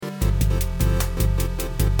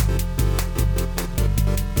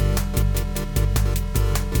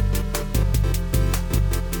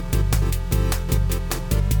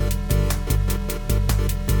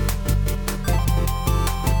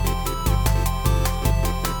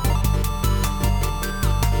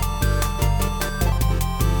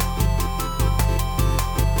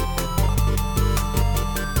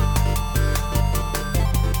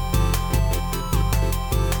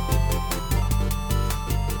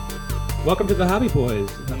Welcome to the Hoppy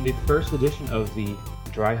Boys, the first edition of the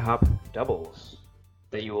dry hop doubles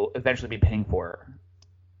that you will eventually be paying for.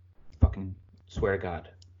 Fucking swear to God.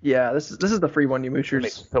 Yeah, this is the free one, you Make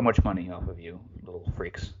moochers. so much money off of you, little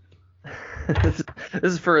freaks. this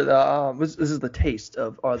is for the this is the taste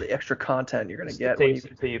of the extra content you're gonna get. When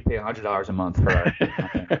you pay $100 a month for our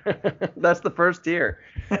content. That's the first tier,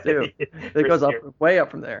 dude. It goes up way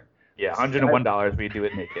up from there. Yeah, $101 we do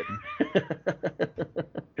it naked.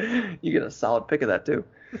 You get a solid pick of that too.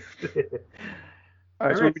 All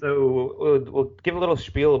right, so we'll give a little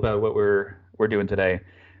spiel about what we're doing today.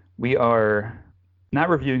 We are not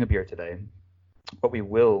reviewing a beer today. What we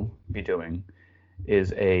will be doing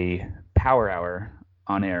is a power hour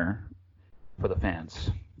on air for the fans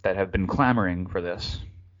that have been clamoring for this.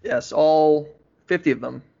 Yes, all 50 of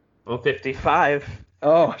them. Well, 55.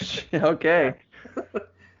 Oh, okay.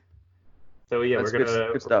 So yeah, That's we're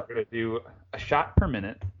gonna do a shot per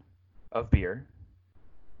minute of beer.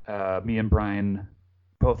 Me and Brian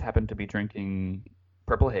both happen to be drinking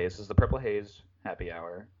Purple Haze. This is the Purple Haze happy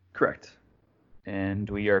hour. Correct. And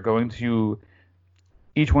we are going to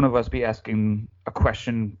each one of us be asking a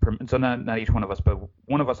question so not each one of us, but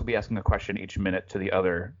one of us will be asking a question each minute to the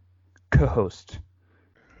other co-host.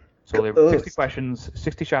 So we'll have 60 questions,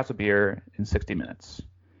 60 shots of beer in 60 minutes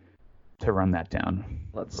to run that down.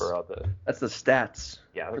 That's the stats.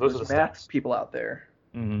 Yeah, for those are the math stats. people out there.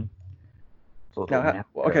 Mm-hmm.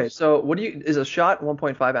 Okay, so is a shot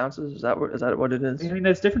 1.5 ounces? Is that what it is? I mean,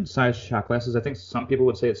 there's different size shot glasses. I think some people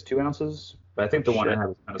would say it's 2 ounces, but I think the one I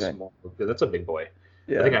have is kind of small because that's a big boy.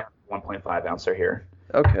 Yeah. I think I have 1.5 ouncer here.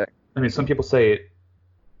 Okay. I mean, some people say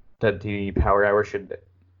that the power hour should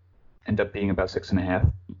end up being about 6.5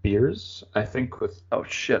 beers. I think with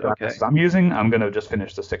okay. I'm using, I'm gonna just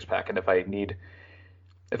finish the 6-pack, and if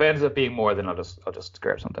it ends up being more, then I'll just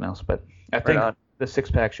grab something else. But I think the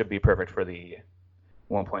 6-pack should be perfect for the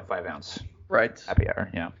 1.5 ounce. Right. Happy hour.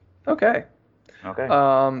 Yeah. Okay. Okay.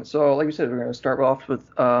 So like you said, we're gonna start off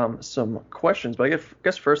with some questions, but I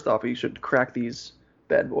guess first off, you should crack these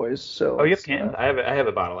bad boys. So. You have canned? I have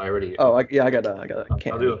a bottle. I already. I got a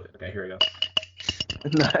can. I'll do it. Okay, here we go.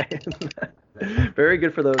 Nice. Very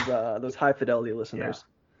good for those high fidelity listeners.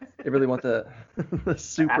 Yeah. They really want the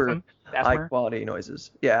super high quality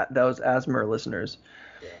noises. Yeah, those asthma listeners.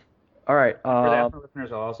 Yeah. All right. For the asthma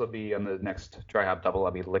listeners, I'll also be on the next dry hop double.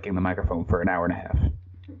 I'll be licking the microphone for an hour and a half.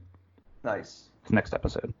 Nice. It's the next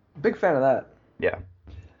episode. Big fan of that. Yeah.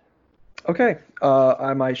 Okay.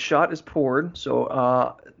 My shot is poured.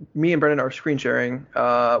 So me and Brendan are screen sharing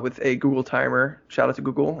with a Google timer. Shout out to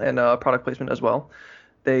Google and product placement as well.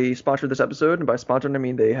 They sponsored this episode, and by sponsoring I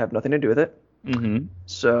mean they have nothing to do with it. Mm-hmm.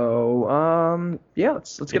 So yeah,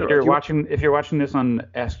 let's get it. If you're watching this on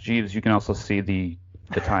Ask Jeeves, you can also see the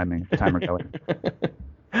timer going.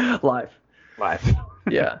 Live.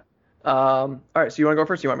 Yeah. All right. So you want to go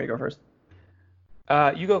first? Or you want me to go first?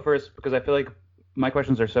 You go first because I feel like my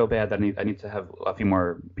questions are so bad that I need to have a few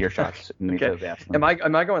more beer shots. Okay. Am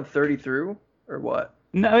I going 30 through or what?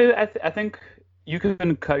 No, I think you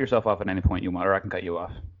can cut yourself off at any point you want, or I can cut you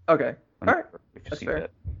off. Okay. All right. That's fair.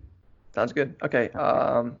 Sounds good. Okay.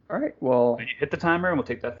 All right. Well. You hit the timer and we'll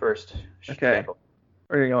take that first. Okay.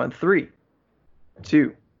 We're gonna go in 3,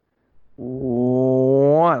 2,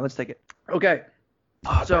 1. Let's take it. Okay.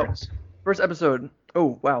 So first episode.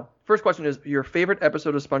 Oh wow. First question is your favorite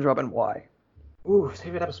episode of SpongeBob and why? Ooh,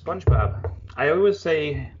 favorite episode of SpongeBob. I've always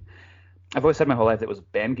said my whole life that it was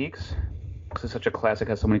Band Geeks because it's such a classic,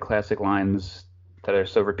 has so many classic lines that are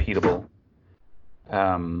so repeatable.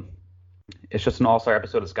 It's just an all-star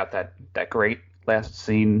episode. It's got that great last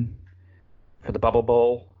scene for the Bubble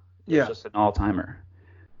Bowl. Yeah. It's just an all-timer.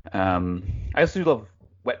 I also do love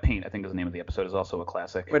Wet Paint, I think is the name of the episode, is also a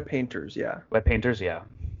classic. Wet Painters, yeah. Wet Painters, yeah.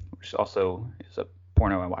 Which also is a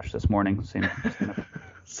porno I watched this morning. Same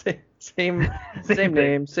name,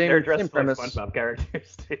 same premise. SpongeBob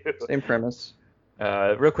characters too. Same premise.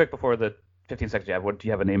 Real quick before the 15 seconds you have, do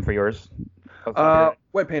you have a name for yours?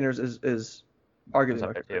 Wet Painters is arguably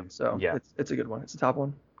up there too. So yeah, it's a good one. It's the top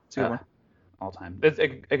one. It's a good one. All time.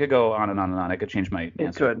 It could go on and on and on. I could change my answer.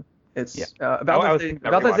 It could. It's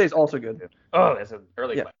Valentine's Day is also good. Oh, that's an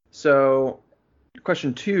early one. So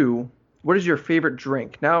question 2. What is your favorite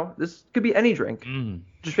drink? Now, this could be any drink.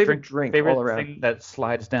 Just favorite drink all around. Thing that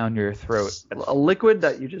slides down your throat. A liquid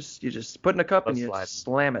that you just put in a cup and you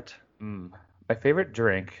slam it. My favorite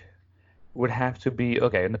drink would have to be,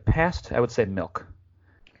 okay, in the past, I would say milk.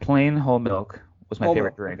 Plain whole milk was my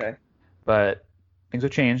favorite drink. Okay. But things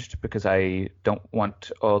have changed because I don't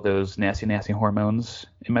want all those nasty hormones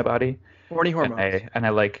in my body. Horny hormones. And I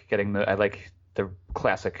like the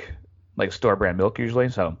classic, like store brand milk usually.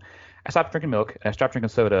 So I stopped drinking milk and I stopped drinking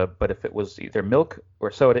soda, but if it was either milk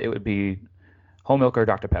or soda, it would be whole milk or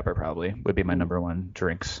Dr. Pepper probably would be my Ooh. number one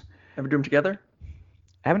drinks. Ever do them together?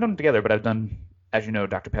 I haven't done them together, but I've done, as you know,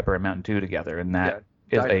 Dr. Pepper and Mountain Dew together, and Yeah, that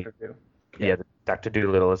is Diet a Dr. Pepper. Yeah, yeah, Dr.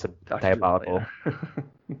 Doolittle is a Dr. diabolical Yeah.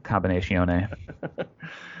 combinatione. All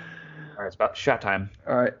right, it's about shot time.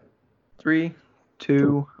 All right. 3,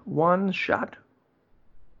 2, 1, shot.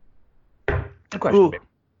 Good question, Ooh. baby.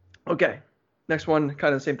 Okay. Next one,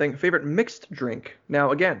 kind of the same thing. Favorite mixed drink.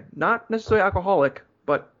 Now, again, not necessarily alcoholic,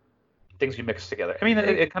 but Things you mix together. I mean,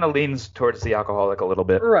 it kind of leans towards the alcoholic a little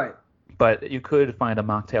bit, right. but you could find a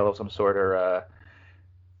mocktail of some sort, or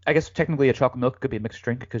I guess technically a chocolate milk could be a mixed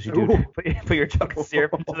drink because you do Ooh. put your chocolate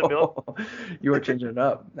syrup into the milk. You are changing it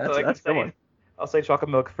up. That's So, like, that's a good one. I'll say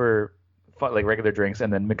chocolate milk for like regular drinks,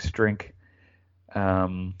 and then mixed drink.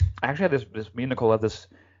 I actually had this. Me and Nicole had this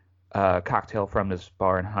cocktail from this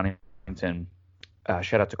bar in Huntington.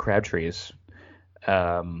 Shout out to Crabtrees.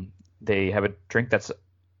 They have a drink that's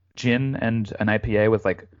gin and an IPA with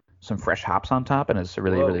like some fresh hops on top, and it's a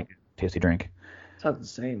really Whoa. really tasty drink. Sounds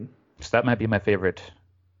insane. So that might be my favorite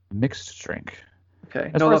mixed drink.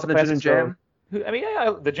 Okay. As No far love as for the gin and classics jam. go, I mean,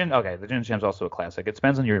 yeah, the gin. Okay, the gin and jam's also a classic. It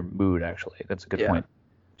depends on your mood, actually. That's a good Yeah. point.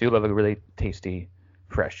 Do love a really tasty,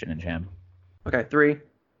 fresh gin and jam. Okay. 3,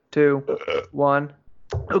 2, 1.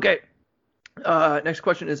 Okay. Next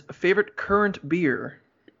question is favorite current beer.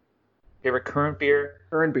 Favorite current beer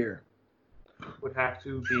Current beer. would have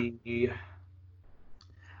to be.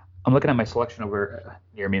 I'm looking at my selection over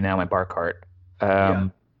near me now, my bar cart. Yeah.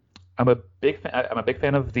 I'm a big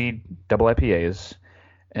fan of the double IPAs,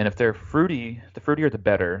 and if they're fruity, the fruitier the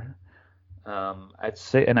better. I'd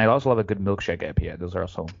say, and I also love a good milkshake IPA. Those are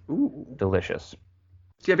also Ooh. delicious.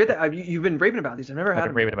 See, I bet that you've been raving about these. I've never I've had been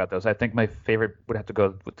them. raving about those. I think my favorite would have to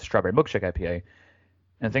go with the strawberry milkshake IPA.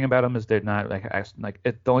 And the thing about them is they're not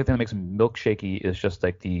the only thing that makes them milkshakey is just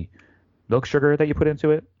like the milk sugar that you put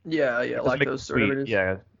into it. Yeah, It doesn't make them lactose or whatever it sweet. is.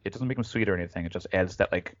 Yeah, it doesn't make them sweet or anything. It just adds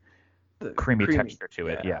that like The creamy texture to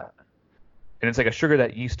it. Yeah. And it's like a sugar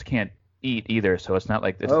that yeast can't eat either, so it's not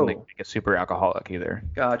like it doesn't Oh. make it super alcoholic either.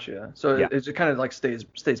 Gotcha. So Yeah. it kind of like stays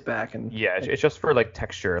back and Yeah, it's just for like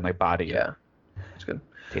texture and like body. yeah, it's good.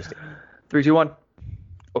 Tasty. 3, 2, 1.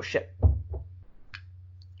 Oh shit.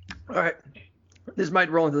 All right. This might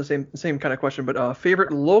roll into the same kind of question, but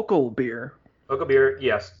favorite local beer. Local beer,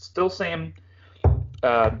 yes, still same.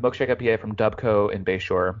 Milkshake IPA from Dubco in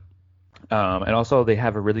Bayshore, and also they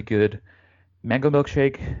have a really good mango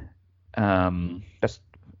milkshake. That's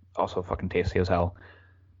also fucking tasty as hell.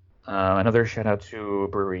 Another shout out to a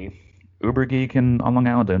brewery, Uber Geek on Long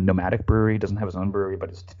Island, a nomadic brewery. Doesn't have its own brewery, but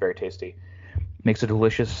it's very tasty. Makes a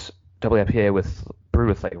delicious double IPA with brewed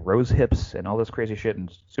with like rose hips and all this crazy shit,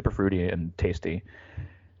 and super fruity and tasty.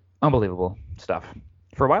 Unbelievable stuff.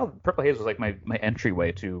 For a while, Purple Haze was like my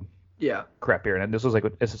entryway to Yeah. crap beer, and this was like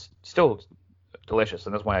it's still delicious,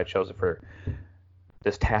 and that's why I chose it for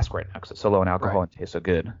this task right now because it's so low in alcohol Right. and tastes so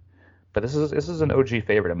good. But this is an OG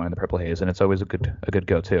favorite of mine, the Purple Haze, and it's always a good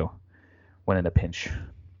go-to when in a pinch.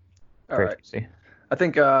 All Very right. tasty. I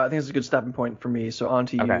think it's a good stopping point for me. So on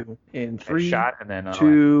to Okay. you in Okay, 3, shot and then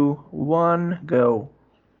 2, 1, go.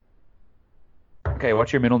 Okay,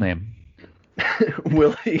 what's your middle name?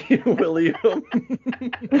 William.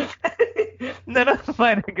 None of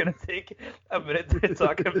mine are gonna take a minute to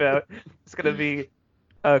talk about. It's gonna be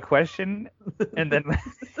a question and then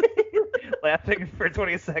laughing for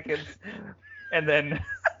 20 seconds and then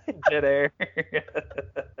dead air.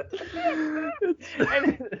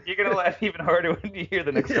 And you're gonna laugh even harder when you hear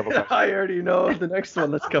the next couple. I already know the next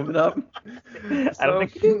one that's coming up. I don't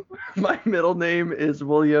think you do. My middle name is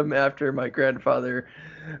William after my grandfather,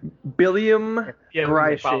 Billiam Yeah,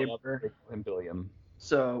 Greishaber. Billiam.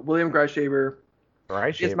 So William Greishaber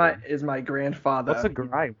Greishaber. is my grandfather. What's a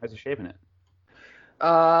gry? Why is he shaving it?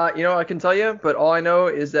 I can tell you, but all I know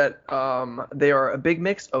is that they are a big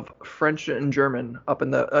mix of French and German up in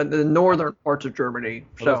the northern parts of Germany.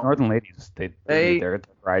 Well, So those northern ladies, they're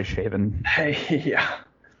dry shaven. hey, yeah,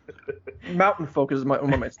 mountain folk is what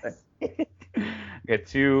I might say. Okay,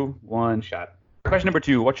 2, 1, shot. Question number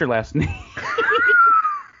 2. What's your last name?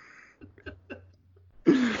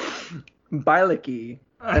 Byliki.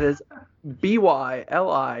 That is Bylicki.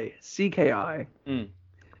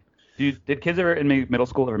 Did kids ever in middle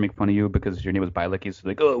school ever make fun of you because your name was Byliki? So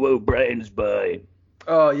like, oh, whoa, Brian's by.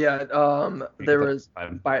 Oh yeah. There was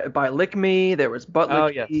Lick Me. There was Butt Oh,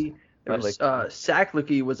 Licky. yes. There was Butt Sack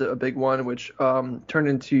Licky was a big one, which turned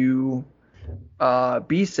into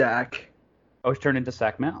B-Sack, Oh, it's turned into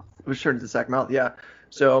Sack Mouth. which turned into Sack Mouth. Yeah.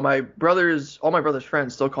 So all my brother's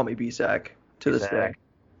friends still call me B-Sack to this day. B-Sack.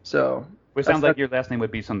 So Which sounds like your last name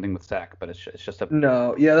would be something with Sack, but it's just a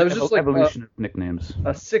No, yeah, that was just like evolution of nicknames.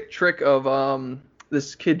 a sick trick of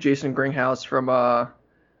this kid Jason Gringhouse from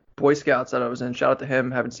Boy Scouts that I was in. Shout out to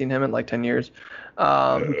him. Haven't seen him in like 10 years. He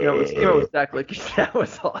came up with Sack Licky. That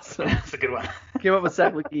was awesome. That's a good one. Came up with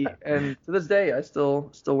Sack Licky, and to this day I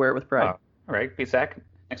still wear it with pride. All right, be Sack.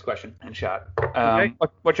 Next question and shot. Okay.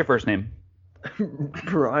 What's your first name?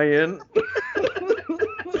 Brian.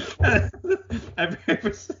 I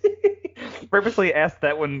purposely asked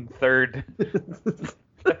that one third.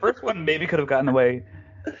 The first one maybe could have gotten away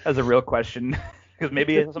as a real question because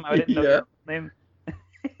maybe somehow I didn't know your name.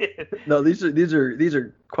 No, these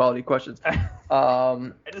are quality questions. I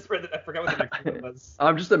just read that. I forgot what the next one was.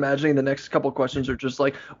 I'm just imagining the next couple questions are just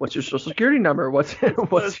like, what's your social security number? What's your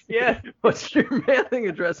mailing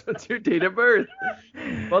address? What's your date of birth?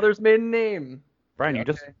 Mother's maiden name. Brian, you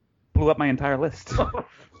just blew up my entire list.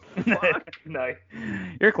 No,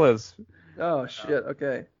 you're close. Oh shit.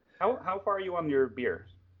 Okay. How far are you on your beer?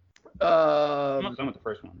 I'm almost done with the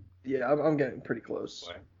first one. Yeah, I'm getting pretty close.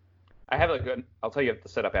 Boy. I have a good. I'll tell you the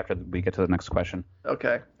setup after we get to the next question.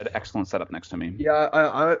 Okay. An excellent setup next to me. Yeah,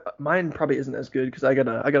 I mine probably isn't as good because I'm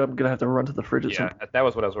gonna have to run to the fridge at some point. That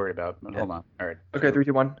was what I was worried about. But hold on. All right. Okay, 3,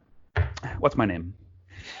 2, 1. What's my name?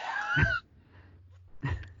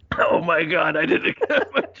 Oh my god, I didn't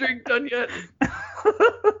get my drink done yet.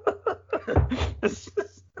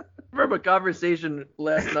 From a conversation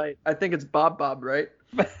last night, I think it's Bob, right?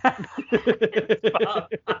 It's Bob.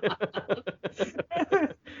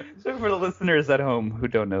 So for the listeners at home who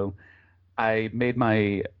don't know, I made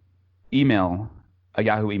my email a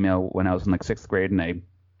Yahoo email when I was in like 6th grade, and I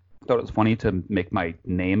thought it was funny to make my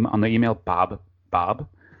name on the email Bob.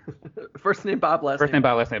 First name Bob, last name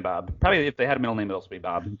Bob, last name Bob. Probably if they had a middle name, it'd also be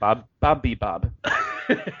Bob. Bob B. Bob.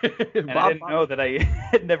 And I didn't know that I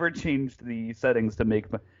had never changed the settings to make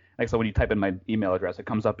like, so when you type in my email address, it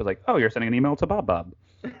comes up as like, oh, you're sending an email to Bob.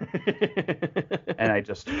 And I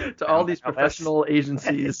just to all these professional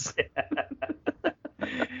agencies.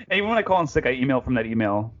 And even when I call in sick, I email from that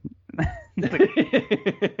email. Like,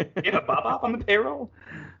 you have a Bob on the payroll?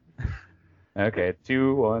 Okay,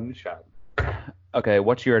 2, 1, shot. Okay,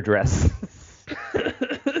 what's your address?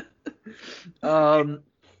 I don't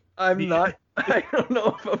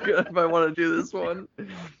know if I want to do this one.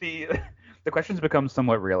 The questions become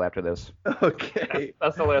somewhat real after this. Okay.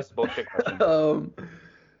 That's the last bullshit question.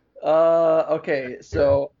 Okay,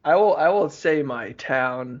 so I will say my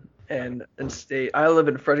town and state. I live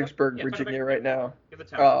in Fredericksburg, Virginia right now.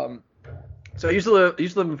 So I used to live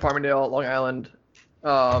in Farmingdale, Long Island,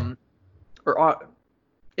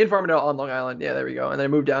 in Farmingdale on Long Island. Yeah, there we go. And then I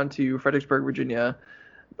moved down to Fredericksburg, Virginia,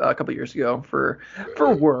 a couple years ago for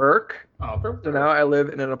work. So now I live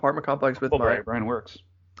in an apartment complex with my. Brian works.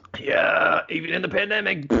 Yeah, even in the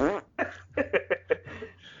pandemic.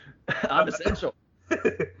 I'm essential.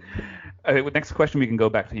 Okay, next question we can go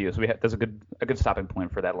back to you. So there's a good stopping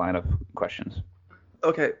point for that line of questions.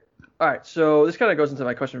 Okay. All right. So this kind of goes into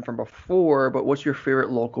my question from before, but what's your favorite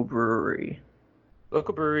local brewery?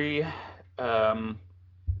 Local brewery. I'd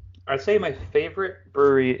say my favorite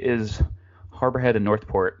brewery is Harborhead in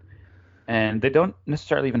Northport, and they don't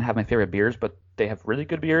necessarily even have my favorite beers, but they have really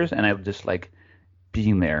good beers, and I just like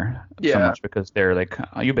being there so much because they're like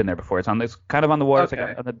you've been there before. It's kind of on the water, it's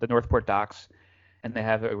like on the Northport docks, and they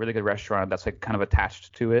have a really good restaurant that's like kind of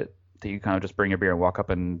attached to it. That you kind of just bring your beer and walk up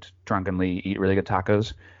and drunkenly eat really good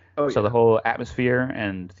tacos. So the whole atmosphere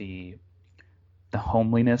and the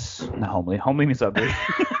homeliness of the homeliness of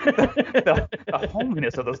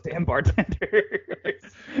those damn bartenders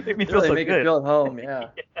make me feel so good. It feel at home, yeah.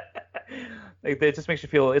 Like it just makes you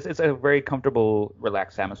feel it's a very comfortable,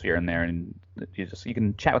 relaxed atmosphere in there, and you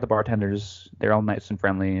can chat with the bartenders. They're all nice and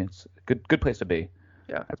friendly. It's a good place to be.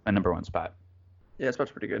 Yeah, that's my number one spot. Yeah, that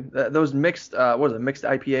spot's pretty good. Those mixed what was it, mixed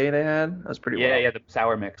IPA they had? That was pretty. Yeah, the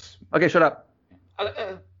sour mix. Okay, shut up.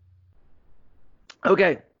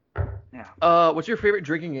 Okay. Yeah. What's your favorite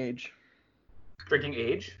drinking age? Drinking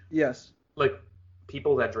age? Yes. Like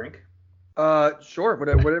people that drink? Sure.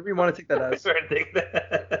 Whatever you want to take that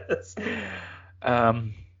as.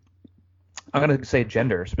 I'm gonna say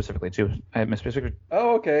gender specifically too. I have a specific.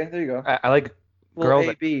 Oh, okay. There you go. I like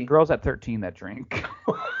girls at 13 that drink.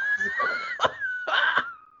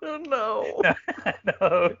 Oh no.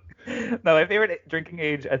 No. My favorite drinking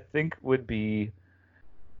age I think would be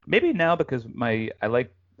maybe now because I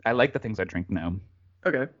like the things I drink now.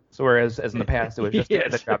 Okay. So whereas in the past it was just to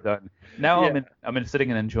get the job done. Now I'm in sitting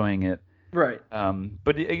and enjoying it. Right.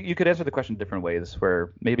 But you could answer the question different ways.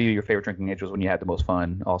 Where maybe your favorite drinking age was when you had the most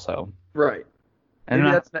fun, also. Right. And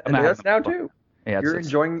maybe that's now too. Yeah, You're it's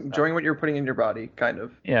enjoying what you're putting in your body, kind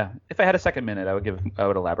of. yeah. If I had a second minute, I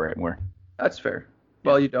would elaborate more. That's fair. Yeah.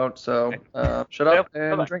 Well, you don't, so shut Yep. up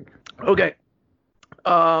and Bye-bye. drink. Okay.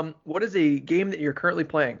 What is a game that you're currently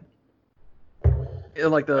playing? In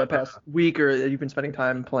like the past week or that you've been spending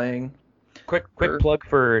time playing? Quick plug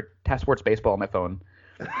for Task Force Baseball on my phone.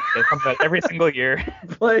 It comes out every single year.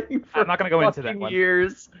 Playing for I'm not gonna go into that fucking one.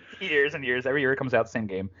 years. Years and years. Every year it comes out the same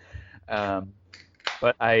game.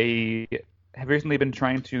 But I have recently been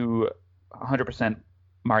trying to 100%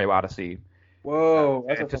 Mario Odyssey. Whoa.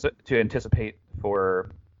 To anticipate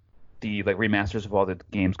for the like remasters of all the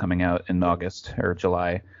games coming out in August or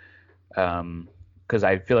July. Because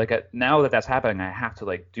I feel like now that that's happening, I have to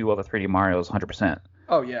like do all the 3D Marios 100%.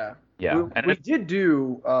 Oh yeah. Yeah. We did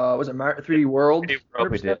do was it 3D World? 3D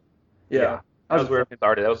World we did. Yeah. That was where it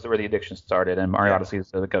started. That was where the addiction started, and Mario Odyssey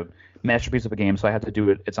is like a masterpiece of a game, so I had to do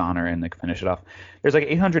its honor and like finish it off. There's like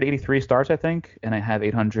 883 stars, I think, and I have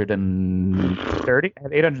 830. I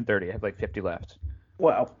have 830. I have like 50 left.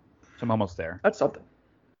 Wow. So I'm almost there. That's something.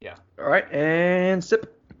 Yeah. All right, and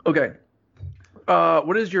sip. Okay.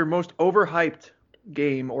 What is your most overhyped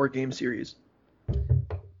game or game series?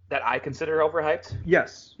 That I consider overhyped?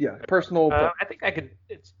 Yes. Yeah. Personal. I think I could.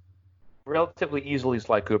 It's relatively easily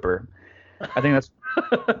Sly Cooper. I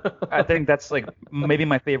think that's like maybe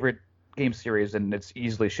my favorite game series, and it's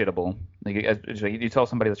easily shittable. Like, you tell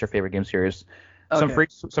somebody that's your favorite game series, Okay.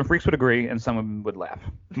 some freaks would agree, and some would laugh.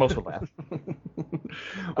 Most would laugh.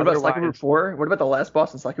 What about Sly Cooper 4? What about the last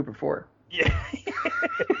boss in Sly Cooper 4? Yeah.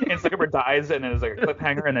 And Sly Cooper dies, and then there's like a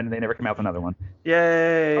cliffhanger, and then they never come out with another one.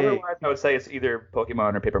 Yay! Otherwise, I would say it's either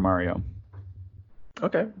Pokemon or Paper Mario.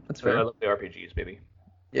 Okay, that's I fair. love the RPGs, baby.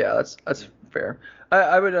 Yeah, that's fair.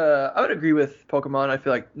 I would agree with Pokemon. I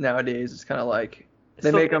feel like nowadays it's kind of like they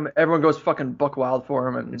make them. Everyone goes fucking buck wild for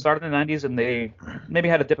them. And it started in the 90s, and they maybe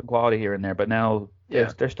had a dip in quality here and there, but now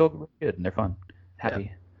they're still really good and they're fun. Happy.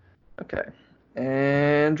 Yeah. Okay.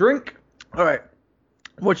 And drink. All right.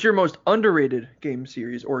 What's your most underrated game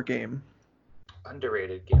series or game?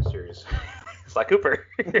 Underrated game series. Sly Cooper.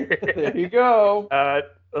 There you go.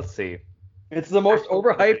 Let's see. It's the most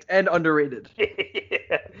overhyped and underrated.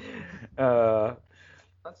 I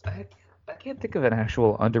can't think of an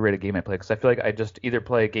actual underrated game I play because I feel like I just either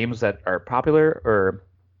play games that are popular or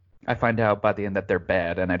I find out by the end that they're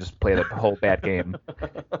bad and I just play the whole bad game.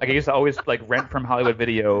 Like I used to always like rent from Hollywood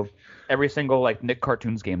Video every single like Nick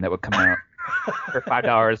Cartoons game that would come out for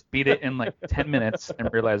 $5, beat it in like 10 minutes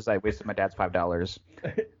and realize I wasted my dad's $5.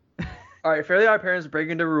 All right, Fairly Odd Parents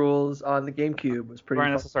Breaking the Rules on the GameCube was pretty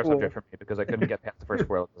Brian, that's a sore cool. subject for me because I couldn't get past the first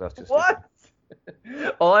world because I was too stupid.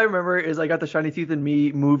 What? All I remember is I got the Shiny Teeth and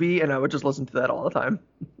Me movie, and I would just listen to that all the time.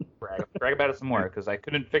 Brag about it some more because I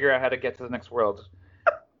couldn't figure out how to get to the next world.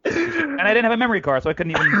 And I didn't have a memory card, so I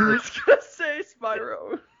couldn't even. I was gonna say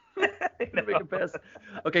Spyro. Make it pass.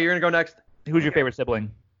 Okay, you're gonna go next. Who's your favorite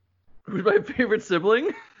sibling? Who's my favorite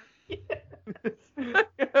sibling?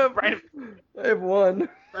 Brian, I have one.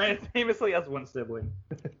 Brian famously has one sibling.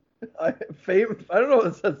 I don't know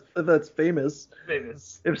if that's famous.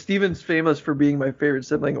 Famous. If Steven's famous for being my favorite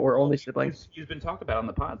sibling or only sibling. He's been talked about on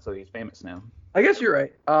the pod, so he's famous now. I guess you're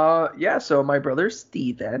right. Yeah, so my brother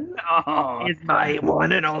Steven is my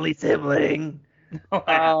one and only sibling.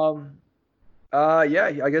 Yeah,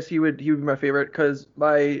 I guess he would be my favorite because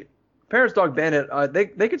my parents' dog Bandit,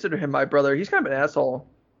 they consider him my brother. He's kind of an asshole.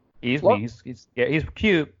 He's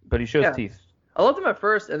cute, but he shows teeth. I loved him at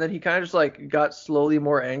first, and then he kind of just like got slowly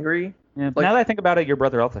more angry. Yeah, like, now that I think about it, your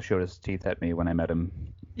brother also showed his teeth at me when I met him.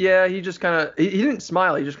 Yeah, he just kind of he didn't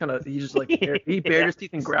smile. He just like he bared his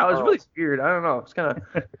teeth and growled. It's really weird. I don't know. It's kind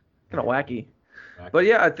of wacky. But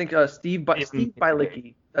yeah, I think Steve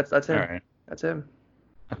Bielicki. That's him. All right. That's him.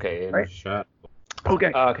 Okay. Right. Shut.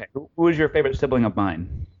 Okay. Okay. Who is your favorite sibling of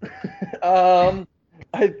mine? I've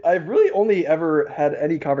really only ever had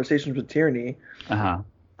any conversations with Tierney.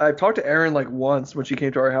 I've talked to Erin like once when she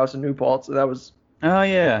came to our house in New Paltz, so that was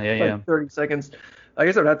 30 seconds. I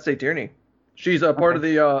guess I would have to say Tierney. She's a part of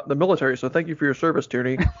the military, so thank you for your service,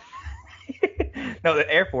 Tierney. No,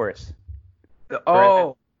 the Air Force.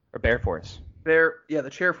 Or Bear Force. The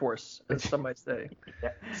chair force, as some might say. Yeah.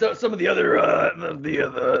 So some of the other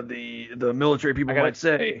the military people might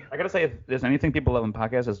say. I gotta say, if there's anything people love in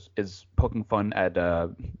podcasts is poking fun at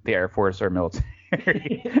the Air Force or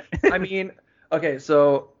military. I mean, okay,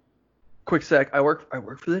 so quick sec. I work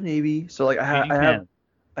for the Navy, so like I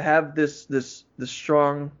have this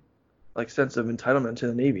strong like sense of entitlement to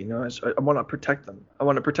the Navy. You know, I want to protect them. I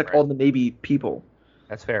want to protect all the Navy people.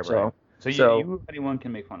 That's fair, bro. So you anyone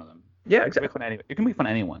can make fun of them. Yeah, exactly. You can make fun of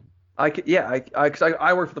anyone. Because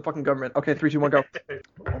I work for the fucking government. Okay, 3, 2, 1, go.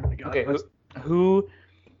 Oh my god. Okay,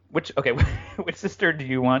 Okay, which sister do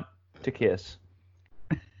you want to kiss?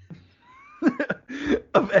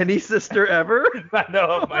 Of any sister ever?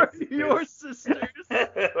 No, of my Or sisters. your sisters?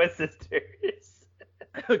 My sisters.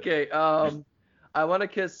 Okay, I want to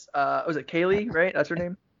kiss, was it Kaylee, right? That's her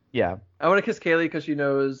name? Yeah. I want to kiss Kaylee because she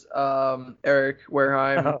knows Eric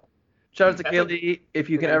Wareheim. Oh, Shout out to that's Kaylee. If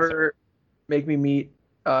you can really ever make me meet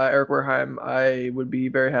Eric Wareheim, I would be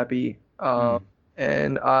very happy.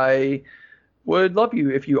 And I would love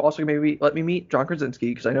you if you also maybe let me meet John Krasinski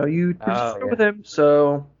because I know you Oh, with yeah. him.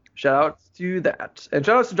 So shout out to that. And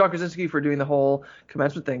shout out to John Krasinski for doing the whole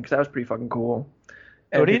commencement thing because that was pretty fucking cool.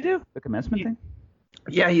 And What do you do? The commencement thing?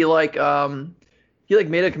 yeah, he like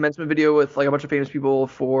made a commencement video with like a bunch of famous people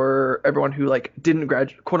for everyone who like didn't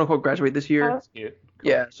quote unquote graduate this Oh, year. that's cute.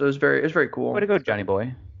 Yeah, so it was very cool. Way to go, Johnny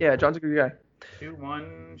boy. Yeah, John's a good guy.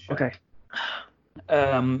 2-1 shot.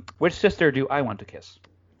 Okay. Which sister do I want to kiss?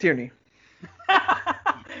 Tierney.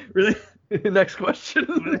 Really? Next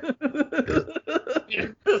question.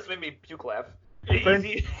 This made me puke laugh.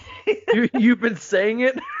 You've been saying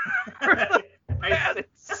it for the I past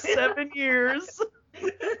 7 years.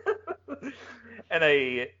 And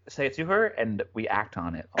I say it to her, and we act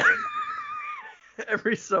on it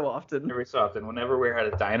Every so often. every so often. Whenever we're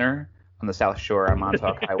at a diner on the South Shore on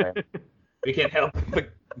Montauk Highway, we can't help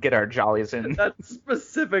but get our jollies in. That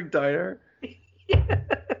specific diner.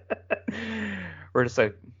 We're just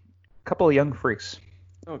a couple of young freaks.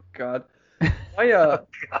 Oh God.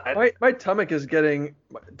 My tummy is getting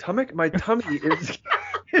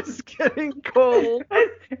is getting cold.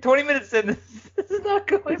 20 minutes in, this is not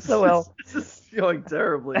going so well. This is going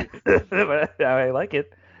terribly. But I like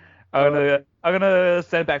it. I'm gonna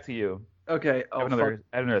send it back to you. Okay. I have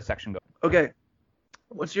another section going. Okay.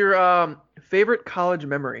 What's your favorite college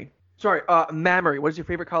memory? Sorry, memory. What is your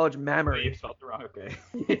favorite college memory? You spelled it wrong.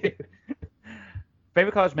 Okay.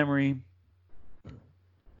 Favorite college memory.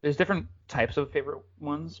 There's different types of favorite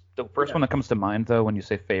ones. The first one that comes to mind, though, when you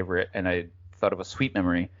say favorite, and I thought of a sweet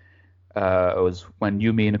memory, was when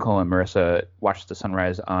you, me, Nicole, and Marissa watched the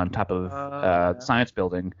sunrise on top of the Science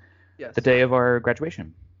Building the day of our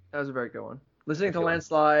graduation. That was a very good one. Listening to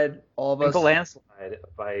Landslide, all of us. The Landslide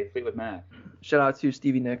by Fleetwood Mac. Shout out to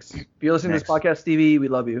Stevie Nicks. If you're listening to this podcast, Stevie, we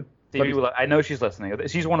love you. Stevie, I know she's listening.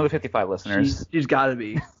 She's one of the 55 listeners. She's got to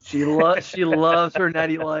be. She loves her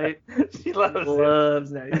Natty Light. She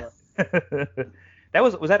loves Natty Light.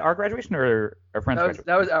 Was that our graduation or our friend's graduation?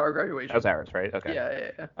 That was our graduation. That was ours, right? Okay.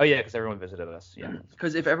 Yeah. Oh yeah, because everyone visited us. Yeah.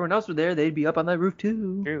 Because if everyone else were there, they'd be up on that roof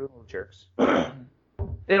too. You're little jerks.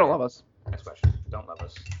 They don't love us. Next question. Don't love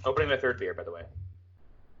us. Opening my third beer, by the way.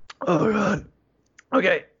 Oh God.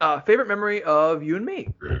 Okay. Favorite memory of you and me.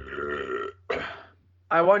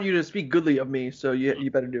 I want you to speak goodly of me, so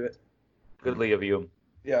you better do it. Goodly of you.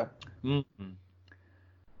 Yeah. Mm-hmm.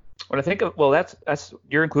 What I think of, well, that's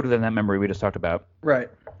you're included in that memory we just talked about. Right.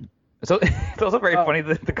 So it's also very funny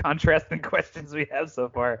the contrasting questions we have so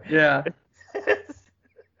far. Yeah.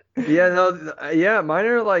 Mine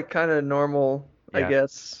are like kind of normal, I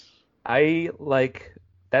guess. I like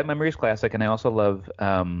that memory is classic, and I also love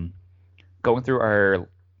going through our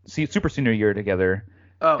super senior year together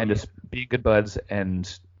and just being good buds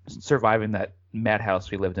and surviving that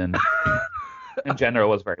madhouse we lived in. In general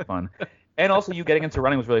was very fun. And also you getting into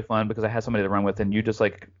running was really fun because I had somebody to run with, and you just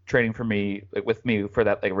like training for me, like with me for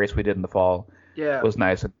that like race we did in the fall. Yeah. Was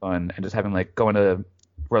nice and fun, and just having like going to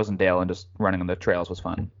Rosendale and just running on the trails was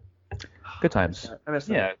fun. Good times. I missed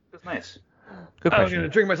that. Yeah, it was nice. Good I'm question. gonna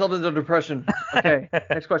drink myself into depression. Okay,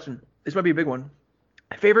 next question. This might be a big one.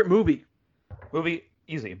 Favorite movie? Movie,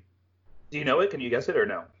 easy. Do you know it? Can you guess it or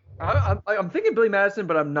no? I'm thinking Billy Madison,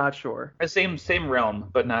 but I'm not sure. Same realm,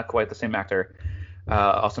 but not quite the same actor.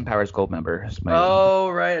 Austin Powers Goldmember.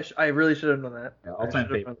 Right. I really should have known that. Yeah, all-time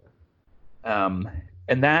favorite.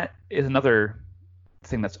 And that is another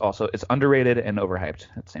thing that's also it's underrated and overhyped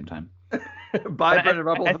at the same time. By Brendan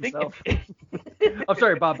Russell himself. I'm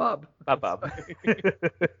sorry, Bob. Bob.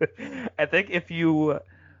 I think if you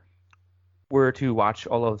were to watch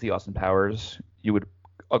all of the Austin Powers, you would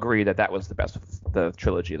agree that was the best of the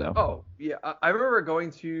trilogy, though. Oh, yeah. I remember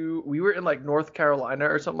we were in like North Carolina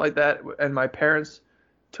or something like that, and my parents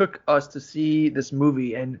took us to see this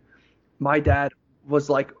movie, and my dad was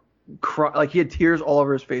like, he had tears all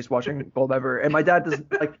over his face watching Goldmember, and my dad doesn't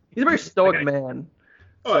like, he's a very stoic man.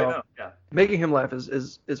 Oh, I know. Yeah. Making him laugh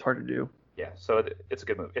is hard to do. Yeah. So it's a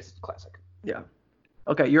good movie. It's classic. Yeah.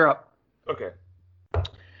 Okay, you're up. Okay.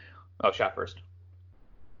 Oh, shot first.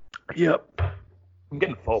 Yep. I'm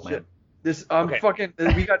getting full, man. This fucking.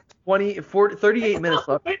 We got 38 minutes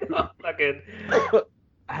left. Not good.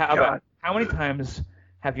 How many times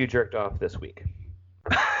have you jerked off this week?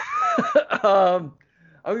 I'm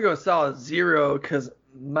gonna go solid 0 because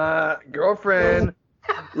my girlfriend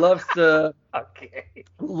loves to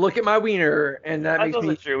look at my wiener, and that That's makes me.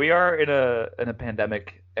 also true. We are in a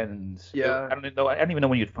pandemic, and Yeah. I don't even know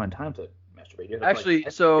when you'd find time to masturbate. You have to, Actually,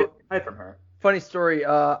 like, so hide from her. funny story.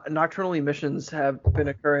 Nocturnal emissions have been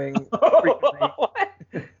occurring frequently. What?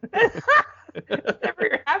 That's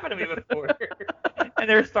never happened to me before. And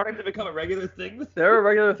they're starting to become a regular thing. They're a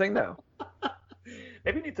regular thing now.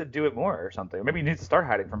 Maybe you need to do it more or something. Maybe you need to start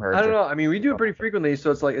hiding from her. I don't know. I mean, we do it pretty frequently, so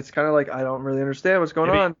it's kind of like I don't really understand what's going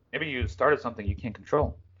on. Maybe you started something you can't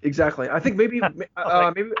control. Exactly. I think maybe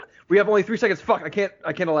maybe we have only 3 seconds. Fuck. I can't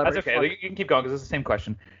elaborate. That's okay. You can keep going because it's the same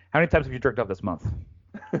question. How many times have you jerked off this month?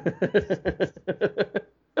 I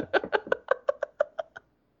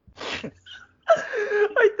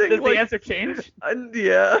think Does the answer change?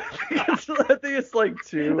 Yeah. I think it's like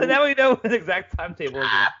 2. And now we know the exact timetable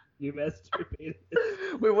you masturbated.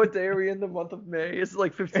 Wait, what day are we in? The month of May? It's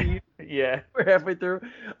like 15. Yeah. We're halfway through.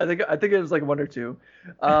 I think it was like 1 or 2.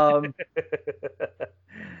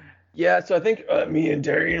 Yeah, so I think me and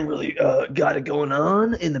Darian really got it going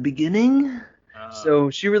on in the beginning. So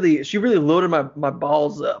she really loaded my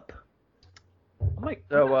balls up. I'm like,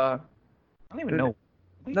 So I don't even know.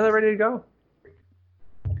 now they're ready to go.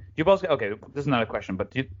 Do your balls get, okay, this is not a question,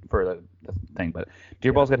 but for the thing, but do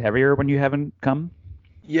your balls get heavier when you haven't come?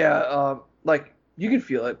 Yeah, like you can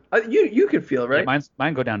feel it. You can feel it, right? Yeah,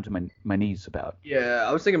 mine go down to my knees about. Yeah,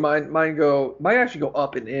 I was thinking mine actually go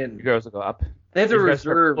up and in. Your girls will go up. They have to These guys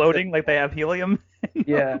start reserve. floating like they have helium.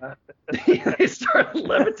 Yeah. They start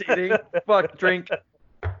levitating. Fuck, drink.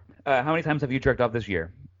 How many times have you jerked off this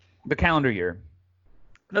year? The calendar year.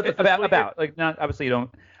 Not the fiscal year? About like not obviously you don't.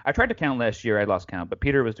 I tried to count last year. I lost count, but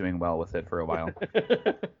Peter was doing well with it for a while.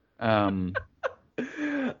 I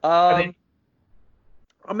think,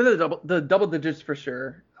 I'm in the double digits for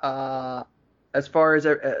sure. As far as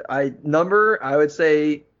I would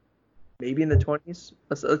say maybe in the 20s.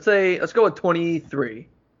 Let's go with 23.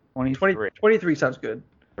 23 sounds good.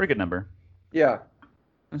 Pretty good number. Yeah.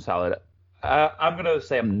 Solid. I'm gonna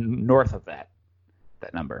say I'm north of that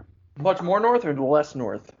number. Much more north or less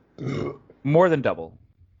north? More than double.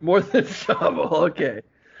 More than double. Okay.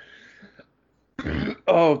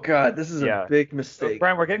 Oh God, this is a big mistake.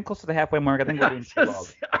 Brian, we're getting close to the halfway mark. I think we're doing too well.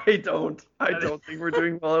 I don't think we're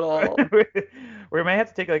doing well at all. We might have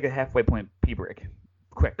to take like a halfway point pee break.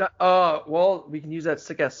 Quick. Well, we can use that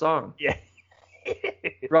sick ass song. Yeah.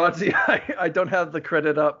 Rodsy, I don't have the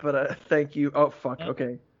credit up, but thank you. Oh fuck.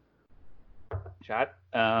 Okay. Shot.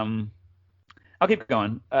 I'll keep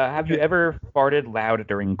going. Have you ever farted loud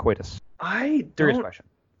during coitus? Serious question.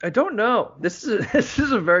 I don't know. This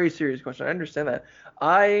is a very serious question. I understand that.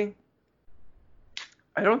 I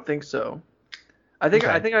don't think so. I think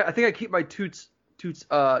I keep my toots tight.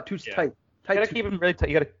 You gotta keep them really tight.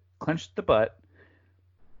 You gotta clench the butt.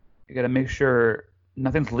 You gotta make sure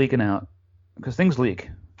nothing's leaking out, because things leak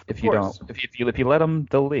if you don't. If you let them,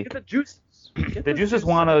 they'll leak. Get the juices. The juices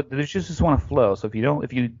wanna flow. So if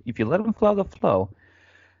you let them flow, they'll flow.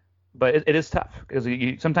 But it is tough because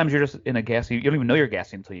sometimes you're just in a gas. You don't even know you're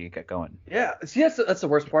gassing until you get going. Yeah, see that's the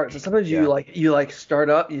worst part. So sometimes you start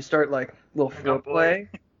up, you start like little foreplay,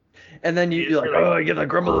 and then you get the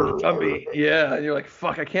grumble in the tummy. Yeah, and you're like,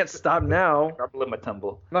 fuck, I can't stop now. Grumble in my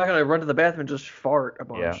tumble. I'm not gonna run to the bathroom and just fart a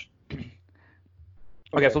bunch. Yeah.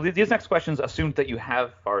 Okay, so these next questions assumed that you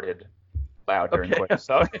have farted loud during coitus.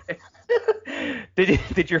 So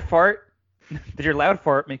did your loud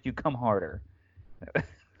fart make you come harder?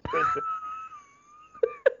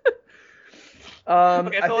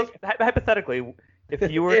 Okay, so hypothetically,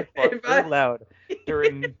 if you were to fart really loud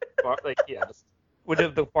during would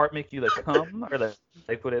the fart make you come, or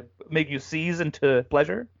would it make you seize into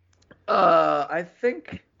pleasure? I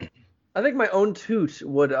think my own toot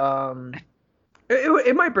would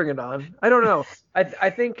it might bring it on. I don't know. I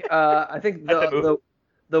think the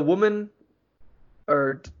woman,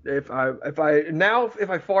 or if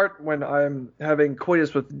I fart when I'm having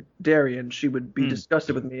coitus with Darian, she would be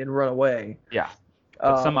disgusted with me and run away. Yeah.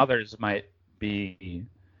 But some others might be.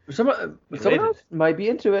 Someone else might be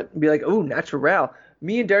into it and be like, "Oh, natural."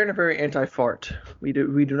 Me and Darian are very anti-fart. We do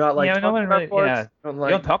not like talking about farts. Yeah. You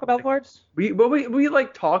don't talk about farts? We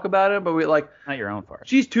like talk about it, but we like not your own farts.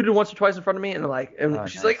 She's tooted once or twice in front of me, and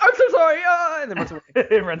she's like, "I'm so sorry," and then runs away.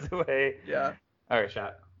 It runs away. Yeah. All right,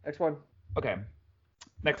 shot. Next one. Okay.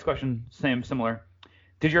 Next question, similar.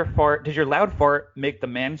 Did your loud fart make the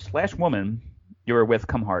man/woman you were with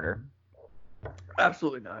come harder?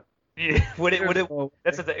 Absolutely not. Would it?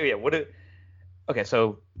 That's the thing. Yeah. Would it? Okay,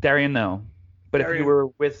 so Darian, no. But if you were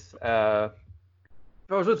with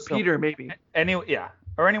If I was with Peter, maybe.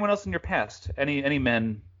 Or anyone else in your past, any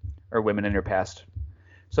men or women in your past.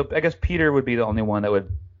 So I guess Peter would be the only one that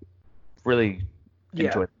would really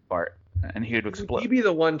enjoy the fart, and he would explode. He'd be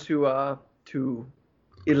the one to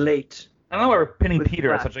elate. I don't know why we're pinning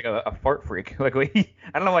Peter as such like a fart freak. Like I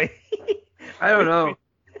don't know why. I don't know.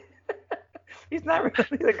 He's not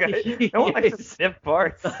really the guy. No one likes to sniff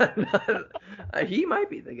farts. He might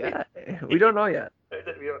be the guy. We don't know yet.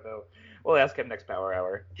 We don't know. We'll ask him next Power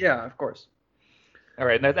Hour. Yeah, of course. All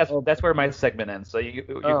right, that's where my segment ends. So you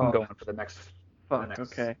can go on for the next.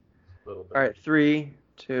 Okay. Little bit. All right, 3,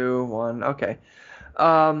 2, 1. Okay.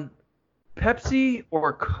 Pepsi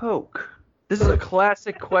or Coke? This is a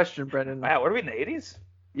classic question, Brendan. Wow, what are we in the 80s?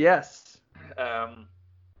 Yes.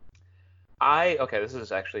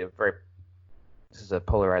 This is a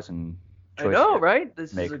polarizing choice. I know, here. right?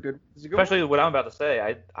 This is a good Especially one. what I'm about to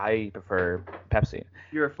say. I prefer Pepsi.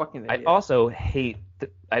 You're a fucking idiot. I also hate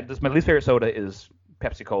my least favorite soda is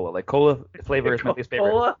Pepsi Cola. Like cola flavor is my least favorite.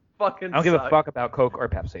 Cola fucking I don't give a fuck about Coke or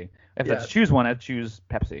Pepsi. If I had to choose one, I'd choose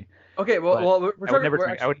Pepsi. Okay, well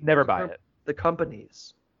I would never buy it. The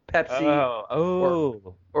companies, Pepsi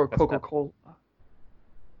or Coca-Cola.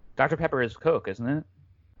 Dr. Pepper is Coke, isn't it?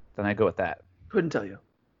 Then I go with that. Couldn't tell you.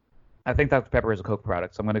 I think Dr. Pepper is a Coke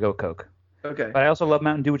product, so I'm going to go with Coke. Okay. But I also love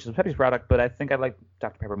Mountain Dew, which is a Pepsi's product, but I think I like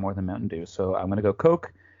Dr. Pepper more than Mountain Dew, so I'm going to go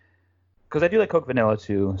Coke. Because I do like Coke Vanilla,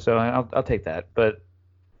 too, so I'll take that. But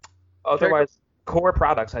otherwise, core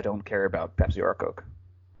products, I don't care about Pepsi or Coke.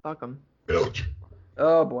 How come?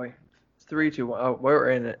 Oh, boy. It's 3, 2, 1. Oh, we're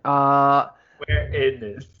in it. We're in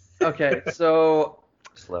this. Okay, so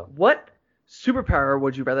slow. What superpower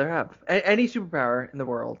would you rather have? Any superpower in the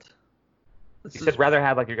world. You said rather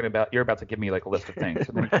have like you're about to give me like a list of things,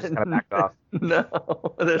 and then you just kind of backed off.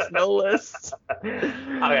 No, there's no list. Okay,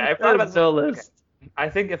 I thought about no list. Okay. I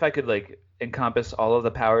think if I could like encompass all of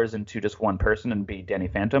the powers into just one person and be Danny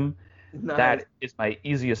Phantom, that is my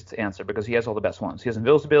easiest answer because he has all the best ones. He has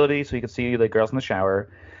invisibility, so he can see like girls in the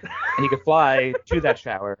shower, and he could fly to that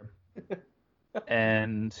shower,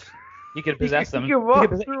 and he could possess them. He can walk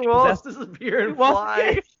through walls, disappear, and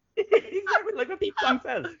fly. Exactly like what Pete Song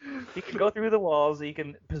says. He can go through the walls, he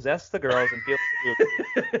can possess the girls and feel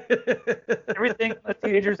everything a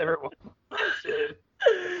teenager's ever wanted.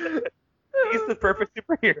 He's the perfect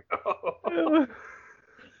superhero.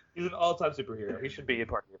 He's an all-time superhero. He should be a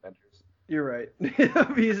part of the Avengers. You're right.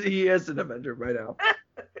 He is an Avenger right now.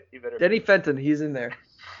 Danny Fenton, he's in there.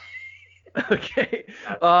 Okay.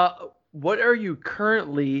 What are you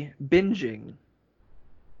currently binging?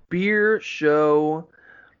 Beer, show,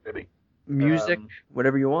 music,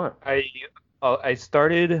 whatever you want. I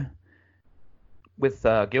started with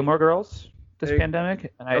Gilmore Girls this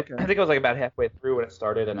pandemic, and I think I was like about halfway through when it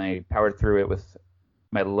started, and I powered through it with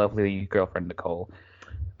my lovely girlfriend Nicole.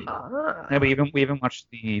 And we even watched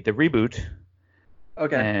the reboot.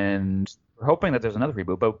 Okay. And we're hoping that there's another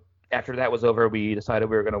reboot, but after that was over, we decided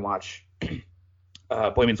we were going to watch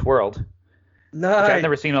Boy Meets World. Nice. Which I've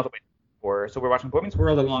never seen all the way before. So we're watching Boy Meets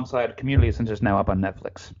World alongside Community, since it's now up on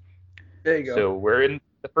Netflix. There you go. So we're in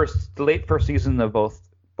the late first season of both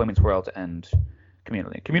Boy Meets World and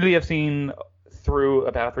Community. Community I've seen through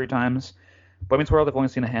about 3 times. Boy Meets World I've only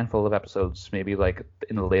seen a handful of episodes, maybe like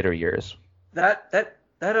in the later years. That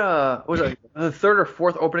was it the third or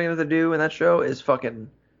fourth opening that they do in that show is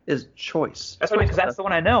choice. That's funny because that's the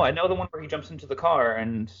one I know. I know the one where he jumps into the car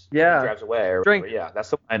and drives away. Or drink. Yeah,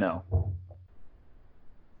 that's the one I know.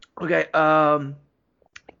 Okay.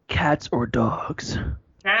 Cats or dogs?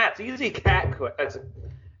 Cats, easy cat. That's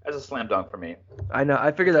a slam dunk for me. I know.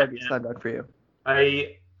 I figured that would be a slam dunk for you.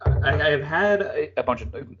 I have had a bunch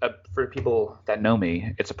of for people that know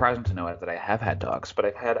me. It's surprising to know that I have had dogs, but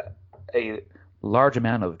I've had a large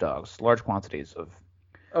amount of dogs, large quantities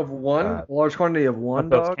of one, large quantity of one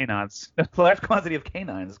dog. Canines, a large quantity of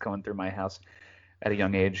canines coming through my house at a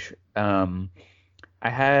young age. I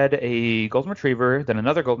had a golden retriever, then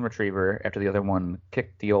another golden retriever after the other one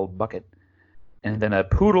kicked the old bucket, and then a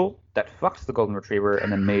poodle that fucked the golden retriever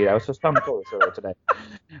and then made. I was just on the toilet today.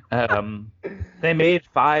 They made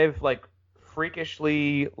 5 like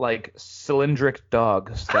freakishly like cylindric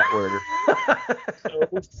dogs that were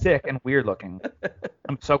so sick and weird looking.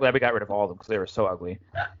 I'm so glad we got rid of all of them because they were so ugly.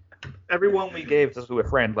 Every one we gave to a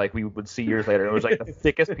friend, like we would see years later, it was like the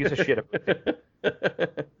thickest piece of shit.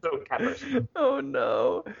 So cat person. Oh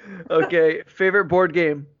no. Okay, favorite board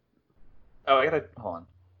game? Oh, I gotta hold on.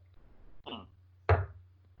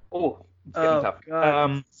 Oh, it's getting tough.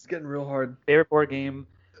 God, it's getting real hard. Favorite board game?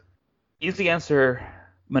 Easy answer.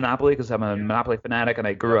 Monopoly, because I'm a Monopoly fanatic and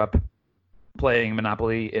I grew up playing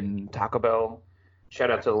Monopoly in Taco Bell Shout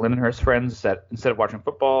out to the Lindenhurst friends that instead of watching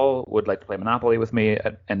football would like to play Monopoly with me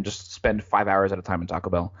and just spend 5 hours at a time in Taco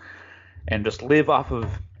Bell and just live off of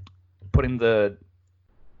putting the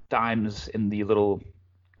dimes in the little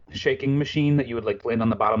shaking machine that you would like land on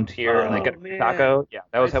the bottom tier and like get a taco. Yeah,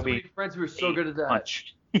 that was how we. Friends who were so good at that.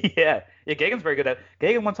 Lunch. Yeah, Gagan's very good at.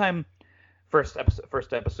 Gagan one time, first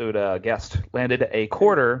episode guest landed a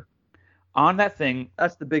quarter on that thing.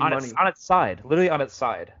 That's the big money. On its side, literally on its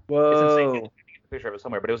side. Whoa. It's insane. I can get a picture of it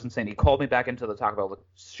somewhere, but it was insane. He called me back into the Taco Bell to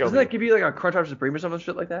show Doesn't me. that give you like a Crunch Wrap Supreme or something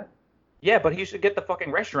shit like that? Yeah, but he should get the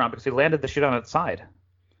fucking restaurant because he landed the shit on its side.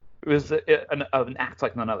 It was an act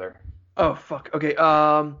like none other. Oh fuck. Okay.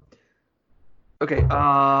 Okay.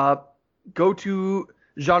 Go to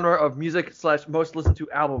genre of music / most listened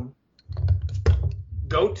to album.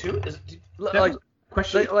 Go to is like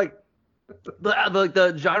question like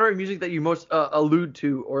the genre of music that you most allude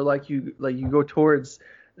to or like you go towards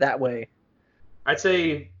that way. I'd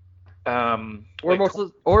say or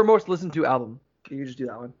most listened to album. You can just do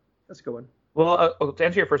that one. That's a good one. Well, to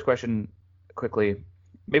answer your first question quickly,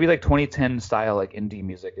 maybe like 2010 style like indie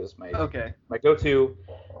music is my go-to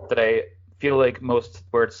that I feel like most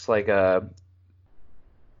where it's like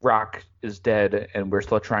rock is dead and we're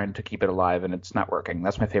still trying to keep it alive and it's not working.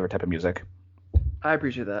 That's my favorite type of music. I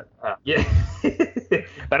appreciate that. Yeah.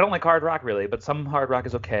 I don't like hard rock really, but some hard rock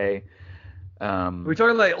is okay. We're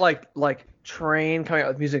talking like Train coming out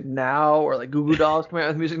with music now, or like Goo Goo Dolls coming out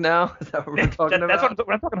with music now. Is that what we're talking about? That's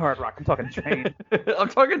when I'm talking hard rock. I'm talking Train. I'm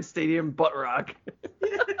talking stadium butt rock.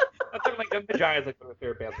 I'm talking like Them the Giants, like one of my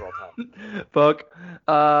favorite bands of all time. Fuck.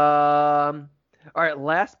 All right,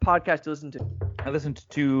 last podcast to listen to. I listened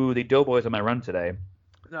to the Doughboys on my run today.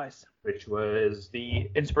 Nice. Which was the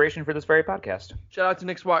inspiration for this very podcast. Shout out to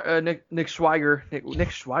Nick Schweiger. Nick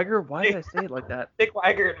Schweiger? Why did I say it like that? Nick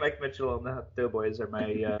Schweiger and Mike Mitchell and the Doughboys are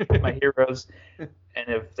my my heroes. And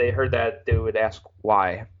if they heard that, they would ask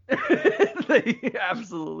why. They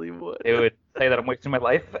absolutely would. They would say that I'm wasting my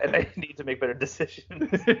life and I need to make better decisions.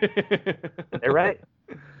 They're right.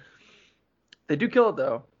 They do kill it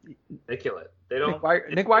though. They kill it. They don't.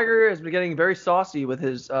 Nick Weiger has been getting very saucy with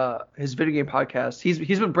his video game podcast. He's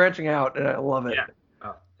been branching out, and I love it. Yeah.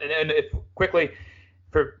 Oh. And if quickly,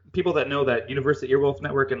 for people that know that University Earwolf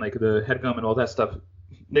Network and like the Headgum and all that stuff,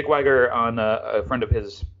 Nick Weiger on a friend of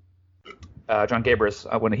his, John Gabris,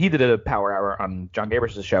 when he did a power hour on John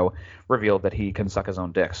Gabris' show, revealed that he can suck his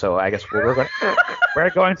own dick. So I guess we're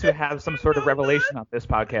going to have some sort of revelation on this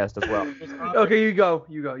podcast as well. Okay, you go.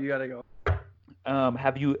 You gotta go.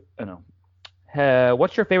 Have you? No.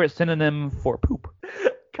 What's your favorite synonym for poop?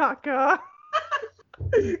 Caca.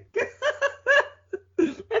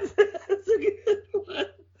 That's a good one.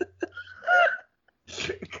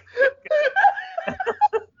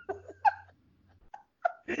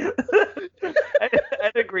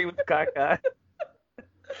 I'd agree with caca.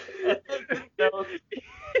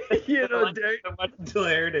 You know, Darian, so much until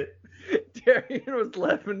I heard it. Darian was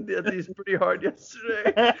laughing at these pretty hard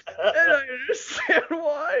yesterday, and I understand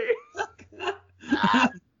why.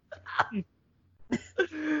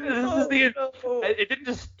 It didn't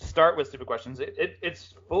just start with stupid questions.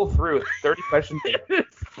 It's full through 30 questions.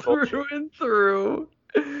 It's through and through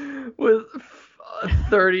with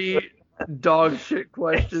 30 dog shit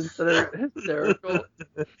questions that are hysterical.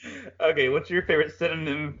 Okay, what's your favorite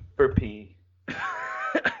synonym for pee?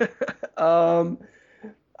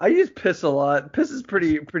 I use piss a lot. Piss is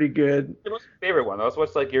pretty good. What's your favorite one?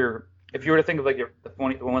 What's like your, if you were to think of like the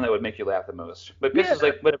one that would make you laugh the most? But piss is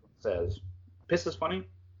like what it says. Piss is funny.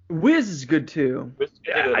 Whiz is good too.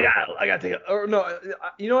 Yeah, I gotta take a. Or no,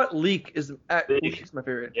 you know what? Leak is my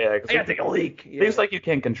favorite. Yeah, I gotta take a leak. Yeah. Things like you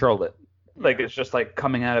can't control it. Like it's just like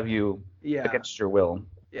coming out of you against your will.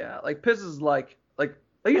 Yeah, like piss is like I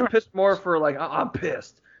use piss more for like I'm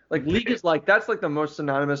pissed. Like leak is like that's like the most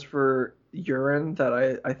synonymous for urine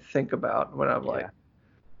that I think about when I'm like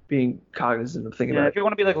being cognizant of thinking about it. If you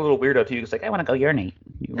want to be like a little weirdo too, it's like I want to go urinate.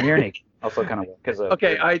 You urinate. Also kind of because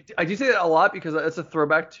okay, I do say that a lot because it's a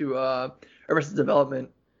throwback to Arrested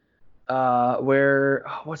Development, where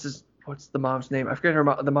what's the mom's name? I forget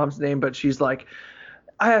the mom's name, but she's like,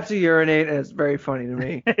 I have to urinate, and it's very funny to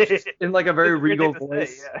me, in like a very regal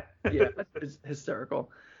voice. Yeah, it's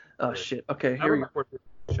hysterical. Oh shit. Okay, here we go.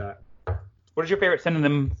 Shot. What is your favorite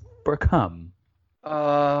synonym for cum?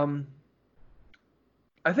 I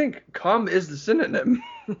think cum is the synonym.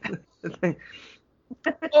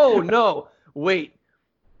 Oh no! Wait.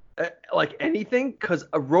 Like anything, because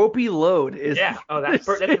a ropey load is. Yeah. Oh, that's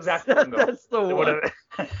exactly. That's the one.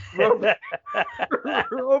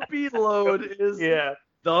 Ropey load is. Yeah.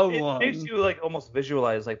 The one. It makes you like almost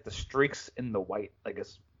visualize like the streaks in the white, like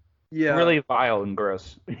it's Yeah. Really vile and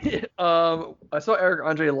gross. I saw Eric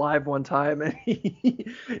Andre live one time, and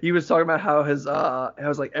he was talking about how his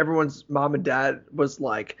like everyone's mom and dad was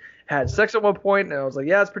like had sex at one point, and I was like,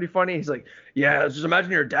 yeah, it's pretty funny. He's like, yeah, just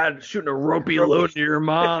imagine your dad shooting a ropey load to your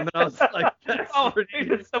mom, and I was like, that's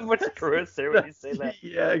It's so much grosser when you say that.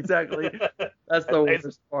 Yeah, exactly. That's the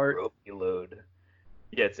worst part. Ropey load.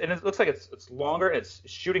 Yeah, it looks like it's longer. It's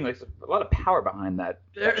shooting like a lot of power behind that.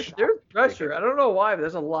 There's pressure. I don't know why, but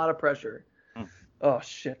there's a lot of pressure. Oh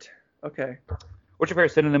shit. Okay. What's your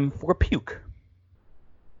favorite synonym for puke?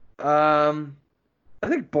 I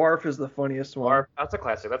think barf is the funniest one. Barf. That's a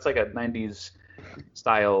classic. That's like a 90s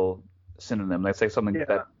style synonym. That's like something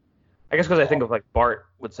that I guess because I think of like Bart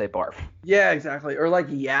would say barf. Yeah, exactly. Or like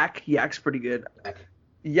yak. Yak's pretty good.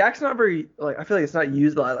 Yak's not very like I feel like it's not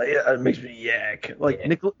used a lot. Like it makes me yak. Like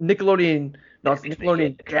Nickelodeon, not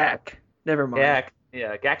Nickelodeon Jack. Never mind. Yak.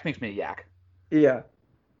 Yeah, Gax makes me yak. Yeah.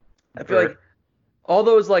 I feel like all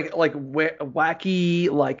those like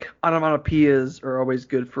wacky like onomatopoeias are always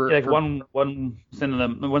good for like one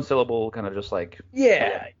synonym, one syllable, kind of just like.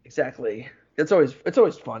 Yeah, exactly. It's always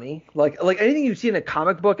funny. Like anything you see in a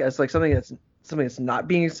comic book as like something that's not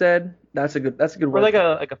being said. That's a good word. Or like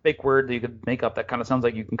a fake word that you could make up that kind of sounds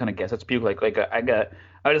like you can kind of guess it's puke. Like I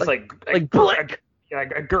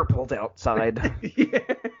gurpled outside. Yeah.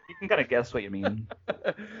 You can kind of guess what you mean.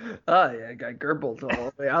 Oh yeah, I got gurpled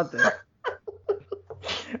all the way out there.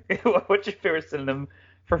 What's your favorite synonym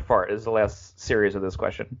for fart? Is the last series of this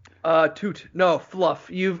question. Toot. No, fluff.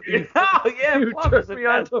 You've oh yeah, you fluff turned me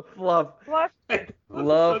on to fluff. Fluff.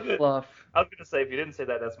 Love so fluff. I was gonna say if you didn't say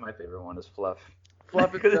that, that's my favorite one is fluff.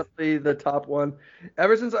 Fluff is definitely the top one.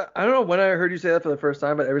 Ever since I don't know when I heard you say that for the first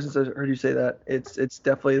time, but ever since I heard you say that, it's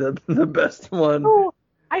definitely the best one. Oh,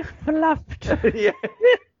 I fluffed. Yeah.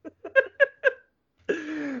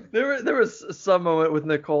 There was some moment with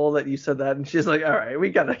Nicole that you said that, and she's like, "All right, we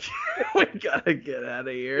gotta get out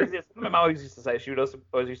of here." My mom always used to say, she would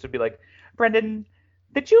always used to be like, "Brendan,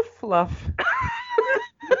 did you fluff?"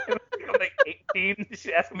 I'm like 18.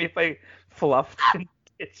 She asked me if I fluffed in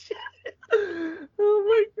the kitchen. Oh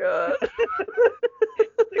my god.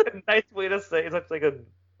 It's like a nice way to say it's like a.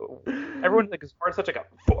 Everyone's like, as far as such like a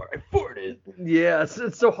I farted. Yeah,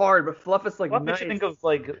 it's so hard, but fluff is like Fluff nice. makes you think of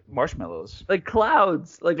like marshmallows. Like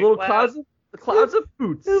clouds, like little clouds of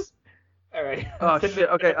boots. All right. Oh shit.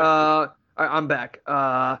 Okay. I'm back.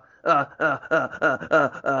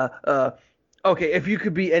 Okay. If you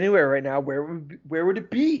could be anywhere right now, where would it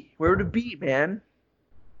be? Where would it be, man?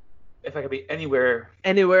 If I could be anywhere.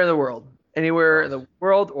 Anywhere in the world. Anywhere in the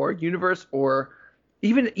world or universe or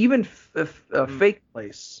even a fake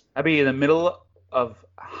place. I'd be in the middle of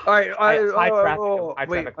all right. high traffic.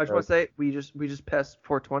 Wait, I just want to say we just passed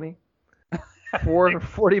 420.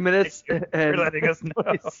 40 minutes and you're letting us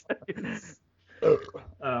know.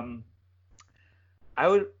 I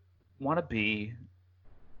would want to be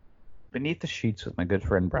beneath the sheets with my good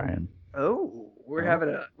friend Brian. Oh, we're having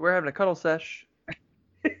a cuddle sesh.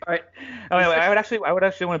 All right. I would actually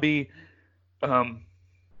want to be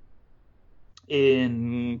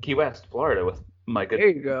in Key West, Florida, with my good. There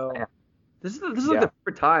you go. Yeah. This is like the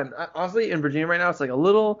perfect time. Honestly, in Virginia right now, it's like a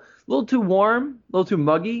little too warm, a little too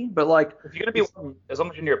muggy, but like. If you're gonna be warm, as long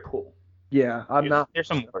as you're near a pool. Yeah, I'm not. There's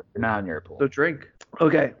some water. You're not near a pool. So drink.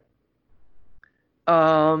 Okay.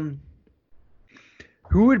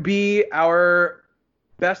 Who would be our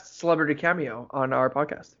best celebrity cameo on our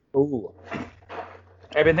podcast? Ooh.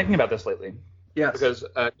 I've been thinking about this lately. Yes. Because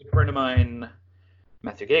a good friend of mine,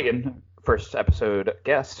 Matthew Gagan, first episode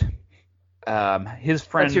guest, his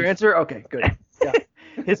friend. That's your answer? Okay, good. Yeah.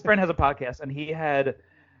 His friend has a podcast, and he had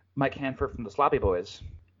Mike Hanford from the Sloppy Boys.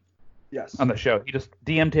 Yes. On the show. He just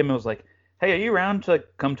DM'd him and was like, "Hey, are you around to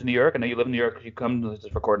come to New York? I know you live in New York. Could you come to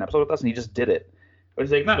just record an episode with us?" And he just did it. But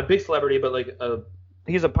he's like not a big celebrity, but like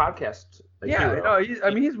he's a podcast. Like, yeah, no, he's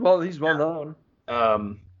well known.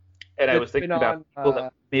 And I was thinking about people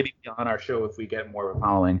that maybe be on our show if we get more of a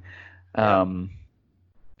following.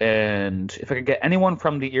 And if I could get anyone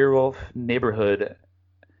from the Earwolf neighborhood,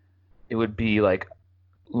 it would be like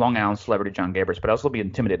Long Island celebrity John Gabers, but I'd also be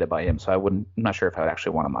intimidated by him, so I'm not sure if I would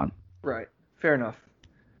actually want him on. Right. Fair enough.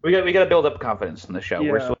 We got to build up confidence in the show.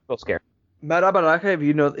 Yeah. We're still scared. Matt Abaraka,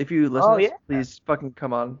 if you listen, please fucking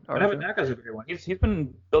come on. Matt Abaraka's a great one. He's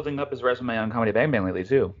been building up his resume on Comedy Bang Bang lately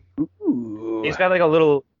too. Ooh. He's got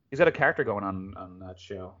a character going on that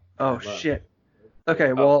show. Oh shit.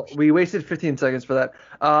 Okay, well we wasted 15 seconds for that.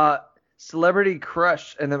 Celebrity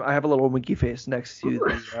crush, and then I have a little winky face next to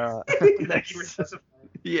the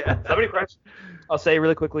yeah. Celebrity crush. I'll say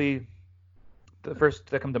really quickly. The first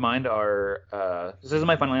that come to mind are this isn't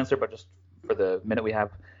my final answer, but just for the minute we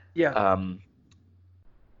have, Yeah.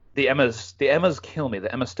 The Emmas kill me.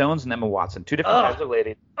 The Emma Stones and Emma Watson, two different types of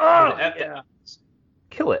ladies. Oh, The yeah. Emmas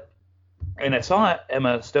kill it. And I saw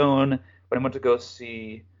Emma Stone when I went to go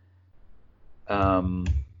see. I'm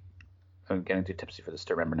getting too tipsy for this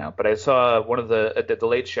to remember now, but I saw one of the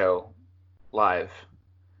Late Show live.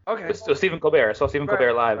 Okay. With Stephen Colbert. I saw Stephen Right,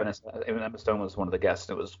 Colbert live, right. and Emma Stone was one of the guests,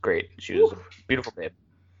 and it was great. She was a beautiful babe.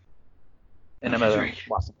 And Emma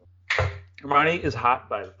Watson. Hermione is hot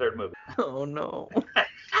by the third movie. Oh no.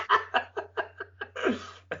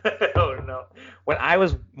 Oh no! When I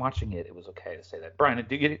was watching it, it was okay to say that. Brian,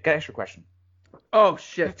 can I ask you a question? Oh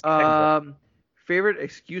shit. Favorite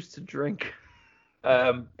excuse to drink.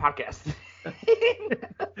 Podcast.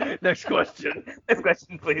 Next question. Next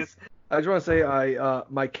question, please. I just want to say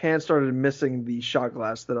my can started missing the shot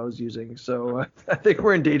glass that I was using, so I think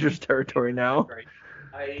we're in dangerous territory now. Right.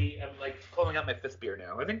 I am pulling out my fifth beer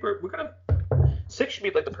now. I think we're gonna 6 should be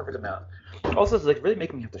the perfect amount. Also, it's really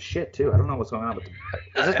making me have to shit too. I don't know what's going on with Is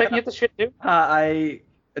this making you have to shit too? I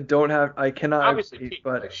cannot. Obviously, agree,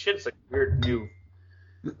 but shit's a weird new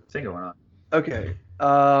thing going on. okay.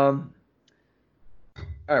 All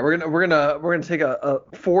right, we're gonna take a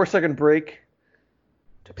 4-second break.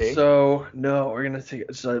 To pee? So no, we're gonna take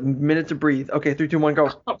just a minute to breathe. Okay, 3, 2, 1,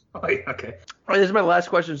 go. Oh, okay. All right, this is my last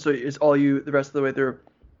question, so it's all you the rest of the way through.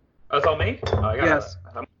 Oh, it's all me? Yes.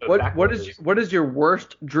 What is your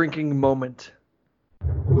worst drinking moment?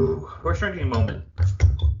 Ooh, worst drinking moment.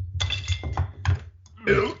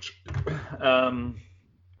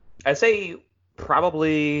 I'd say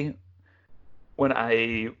probably when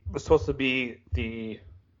I was supposed to be the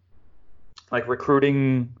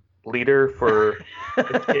recruiting leader for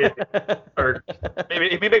the kid, or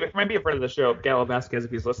maybe a friend of the show, Gallo Vasquez,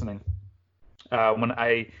 if he's listening. He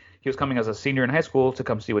was coming as a senior in high school to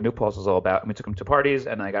come see what New Paltz was all about, and we took him to parties,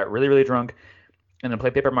 and I got really, really drunk, and then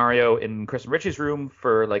played Paper Mario in Chris and Richie's room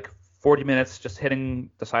for 40 minutes, just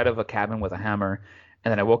hitting the side of a cabin with a hammer,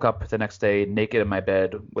 and then I woke up the next day naked in my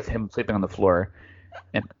bed with him sleeping on the floor,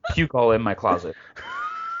 and puke all in my closet.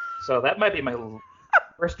 So that might be my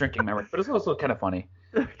worst drinking memory, but it's also kind of funny.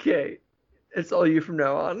 Okay, it's all you from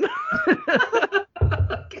now on.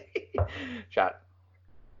 Okay. Shot.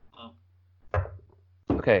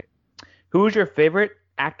 Okay. Who's your favorite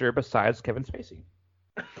actor besides Kevin Spacey?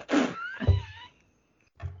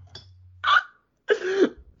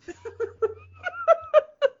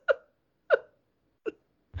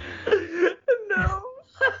 No.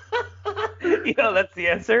 That's the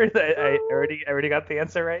answer. I already got the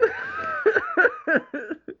answer right.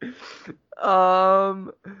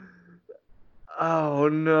 Oh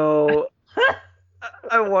no.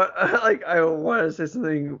 I want to say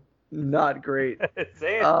something not great.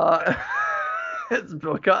 Say it. It's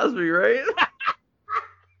Bill Cosby, right?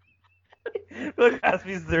 Bill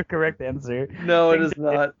Cosby's the correct answer. No, it is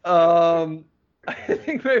not. I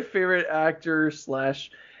think my favorite actor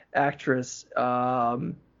 / actress,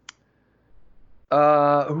 who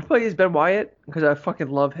plays Ben Wyatt, because I fucking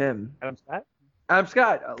love him. Adam Scott? Adam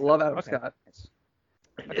Scott. I love Adam Scott.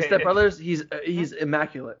 Okay. Step Brothers, he's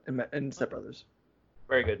immaculate in Step Brothers.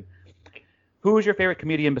 Very good. Who is your favorite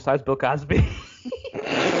comedian besides Bill Cosby?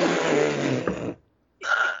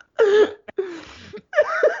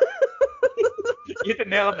 You hit the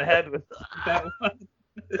nail on the head with that one.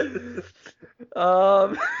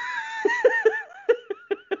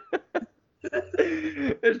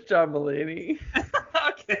 It's John Mulaney.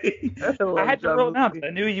 Okay. I had to rule him out.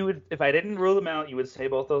 I knew you would. If I didn't rule them out, you would say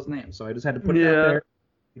both those names. So I just had to put it out there.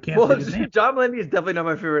 You can't say his name. John Mulaney is definitely not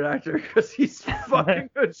my favorite actor because he's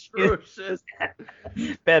fucking atrocious.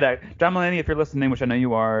 Bad actor. John Mulaney, if you're listening, which I know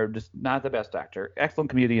you are, just not the best actor.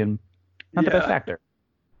 Excellent comedian, not the best actor.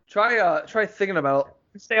 Try thinking about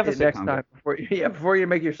Stay off the next time before you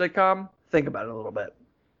make your sitcom. Think about it a little bit.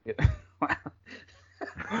 Yeah. Wow.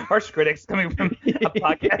 Harsh critics coming from a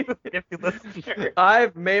podcast with 50 listeners.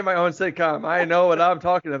 I've made my own sitcom. I know what I'm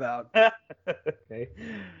talking about. Okay.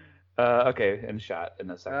 Okay, and shot in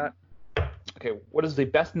a second. Okay, what is the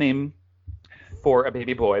best name for a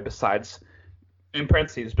baby boy besides, in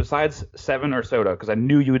parentheses, besides Seven or Soda? Because I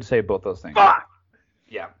knew you would say both those things. Fuck!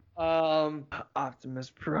 Yeah. Optimus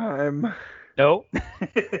Prime. No.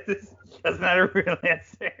 That's not a real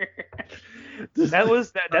answer.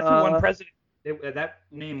 That's one president. That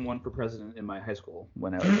name won for president in my high school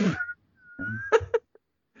when I was.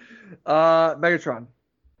 Megatron.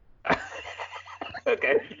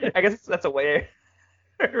 Okay, I guess that's a way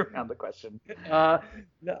around the question.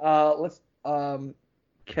 Let's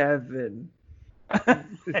Kevin.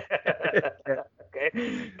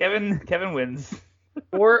 Okay, Kevin wins.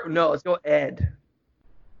 Or no, let's go Ed.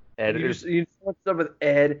 Ed. You just want want stuff with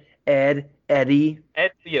Ed, Eddie.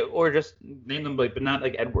 Yeah, or just name them like, but not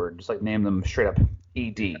like Edward. Just like name them straight up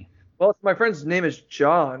ED. Well, my friend's name is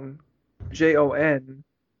John, Jon,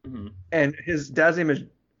 Mm-hmm. and his dad's name is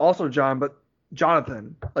also John, but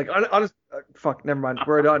Jonathan. Like, honest, fuck, never mind.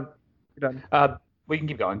 We're done. We're done. We can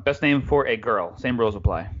keep going. Best name for a girl. Same rules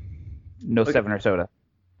apply. No Okay. seven or soda.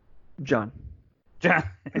 John. John.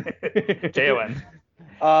 Jon.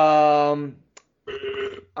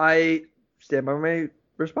 I stand by my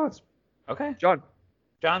response. Okay. John.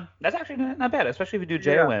 John. That's actually not bad, especially if you do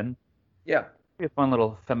Yeah. Jon. Yeah. Be a fun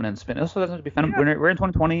little feminine spin. It also doesn't have to be feminine. Yeah. We're in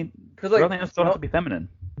 2020. Because Girl like names don't have to be feminine.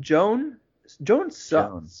 Joan sucks.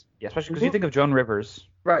 Joan. Yeah, especially because you think of Joan Rivers.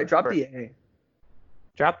 Right. Drop the A.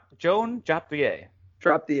 Drop the A.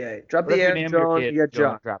 Drop the A. Drop What if the you A. name Joan. your kid You get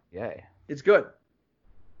John. Drop the A. It's good.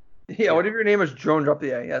 Yeah. What if your name is Joan? Drop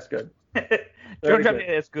the A. That's good. Joan Drop the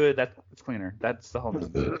A. It's good. That's cleaner. That's the whole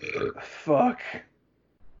thing. Fuck.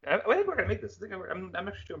 I think we're gonna make this. I'm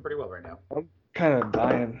actually doing pretty well right now. I'm kind of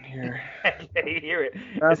dying here. Yeah, you hear it.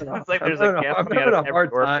 I'm It sounds like there's a gas I'm coming having out a of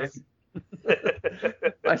hard every time.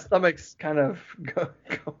 orifice. My stomach's kind of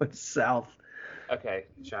going south. Okay,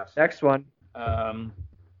 shots. Next one.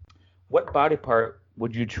 What body part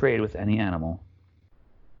would you trade with any animal?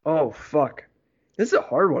 Oh, fuck. This is a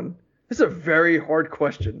hard one. This is a very hard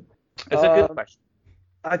question. It's a good question.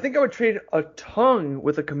 I think I would trade a tongue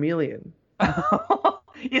with a chameleon.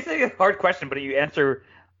 You say a hard question, but you answer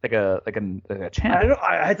like a champ. I don't know.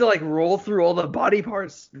 I had to like roll through all the body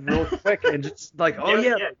parts real quick and just like, oh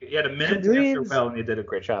yeah. You had a minute to answer well, and you did a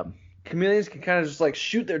great job. Chameleons can kind of just like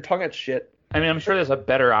shoot their tongue at shit. I mean, I'm sure there's a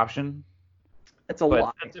better option. It's a but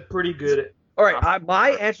lot. That's a pretty good. All right, my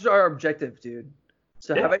answers are objective, dude.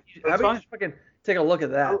 So Yeah, how about you that's just fucking take a look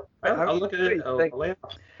at that? I'll look at it. I'll lay it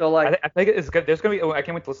out. So like, I think it's good. There's gonna be. I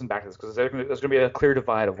can't wait to listen back to this because there's gonna be a clear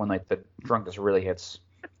divide of when like the drunkenness really hits.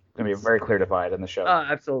 It's gonna be a very clear divide in the show.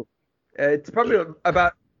 absolutely. It's probably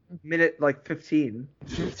about minute like 15.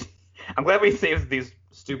 I'm glad we saved these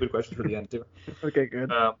stupid questions for the end too. Okay,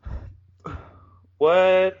 good.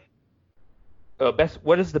 What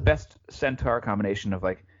is the best centaur combination of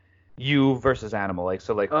like you versus animal? Like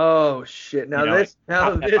so like Oh shit! Now you know, this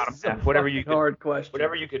top half, is bottom a half, whatever you fucking could- hard question.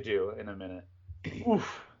 whatever you could do in a minute.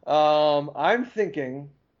 Oof. I'm thinking,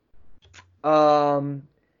 top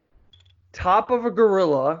of a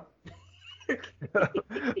gorilla,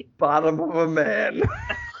 bottom of a man.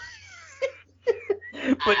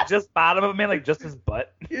 But just bottom of a man, like just his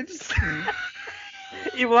butt. It's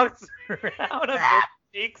He walks around on both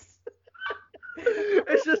cheeks.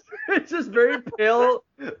 it's just very pale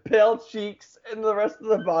cheeks, and the rest of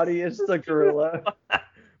the body is the gorilla.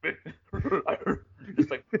 Just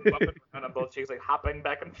like bumping around on both cheeks, like hopping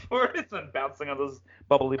back and forth and bouncing on those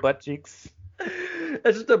bubbly butt cheeks.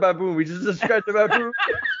 That's just a baboon. We just described a baboon.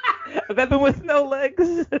 A baboon with no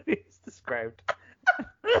legs. It's described.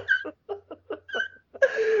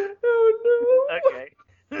 Oh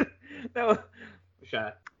Okay. No.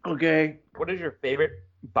 Shot. no. Okay. What is your favorite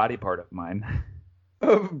body part of mine?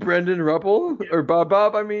 Of Brendan Ruppel or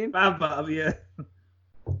Bob, I mean. Bob, yeah.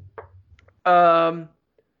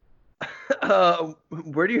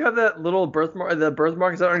 Where do you have that little birthmark? The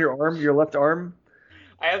birthmark, is that on your arm, your left arm?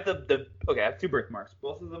 I have I have two birthmarks.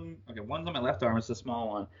 Both of them. Okay, one's on my left arm. It's the small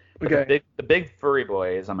one. But Okay. The big furry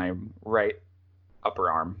boy is on my right upper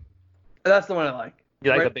arm. That's the one I like.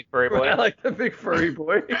 You like Right. the big furry boy? I like the big furry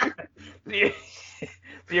boy.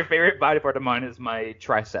 So your favorite body part of mine is my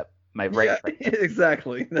tricep, my right Yeah, tricep.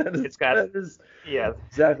 exactly. That is Yeah,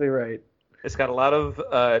 exactly right. it's got a lot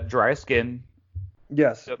of dry skin.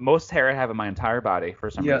 Yes. The most hair I have in my entire body for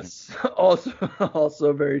some reason. Yes.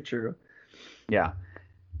 Also very true. Yeah.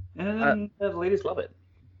 And the ladies love it.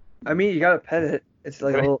 I mean, you gotta pet it. It's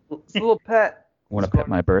like a little pet. Want to pet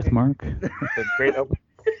my birthmark? Great open.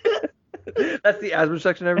 That's the asthma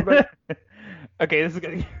section, everybody. Okay, this is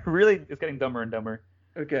getting it's getting dumber and dumber.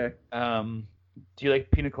 Okay. Do you like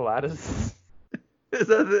pina coladas? Is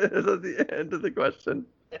that the end of the question?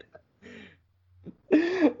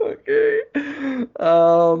 Okay.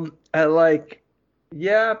 I like,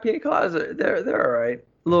 yeah, pina coladas. They're all right.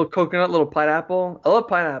 A little coconut, little pineapple. I love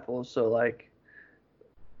pineapples, so like,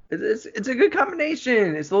 it's a good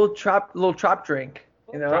combination. It's a little chop drink,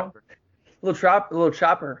 you know, little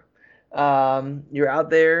chopper. You're out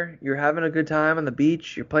there, you're having a good time on the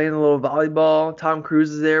beach. You're playing a little volleyball. Tom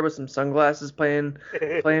Cruise is there with some sunglasses playing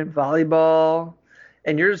volleyball,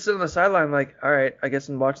 and you're just sitting on the sideline like, all right, I guess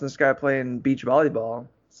I'm watching this guy playing beach volleyball.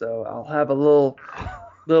 So I'll have a little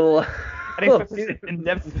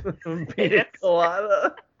in-depth pina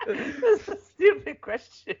colada. That's a stupid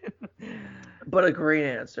question. But a great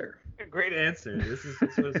answer. Great answer. This is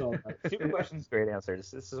what it's all about. Stupid questions, great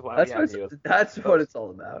answers. This is why That's we have you. That's what it's all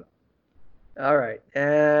about. All right,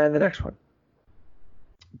 and the next one.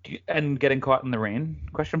 And getting caught in the rain?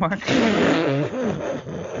 Question mark. I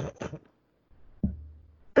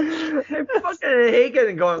fucking hate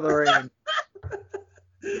getting caught in the rain.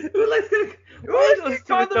 Who likes getting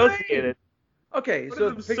caught in the rain? Okay, what so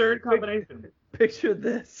an absurd combination. Picture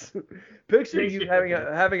this. Picture you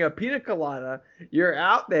having a pina colada. You're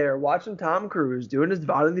out there watching Tom Cruise doing his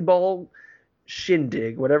volleyball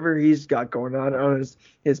shindig, whatever he's got going on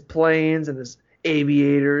his planes and his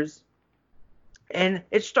aviators, and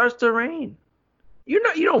it starts to rain. You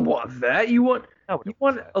don't want that. You want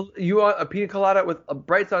a pina colada with a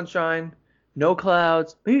bright sunshine, no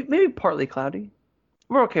clouds, maybe partly cloudy.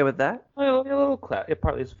 We're okay with that. A little cloud. It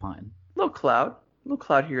partly is fine. A little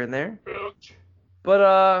cloud here and there.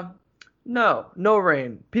 But no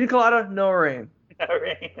rain. Pina colada, no rain. No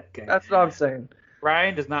rain. Okay. That's what I'm saying.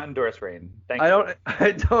 Ryan does not endorse rain. Thank you.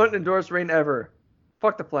 I don't endorse rain ever.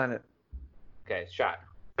 Fuck the planet. Okay, shot.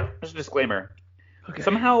 Just a disclaimer. Okay.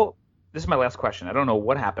 Somehow, this is my last question. I don't know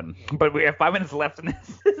what happened, but we have 5 minutes left in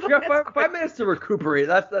this. We got 5 minutes to recuperate.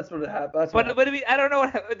 That's what happened. But I don't know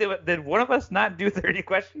what happened. Did one of us not do 30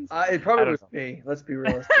 questions? It probably was me. Let's be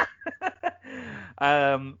realistic.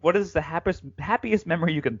 What is the happiest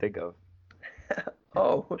memory you can think of?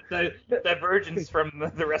 Oh. Divergence from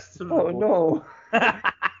the rest of the world. No.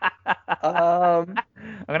 I'm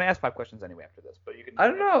gonna ask 5 questions anyway after this, but you can. I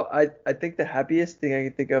don't know. I think the happiest thing I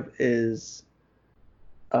can think of is,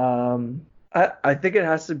 I think it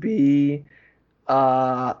has to be,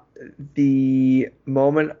 the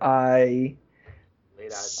moment I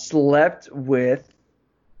slept with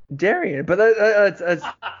Darian, but that's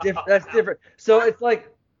different. So it's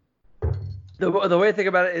like the way I think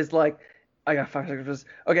about it is like. I got 5 seconds for this.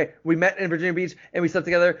 Okay, we met in Virginia Beach and we slept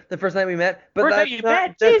together the first night we met. But that's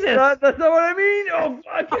not what I mean. Oh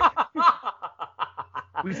fuck.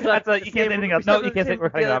 We slept. You can't say anything else. No, you can't say we're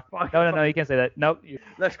cutting off. No, you can't say that. Nope.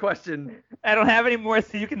 Next question. I don't have any more,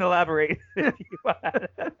 so you can elaborate. The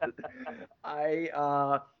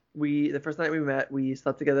first night we met, we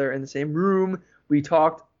slept together in the same room. We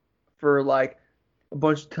talked for like a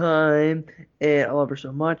bunch of time, and I love her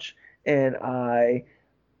so much. And I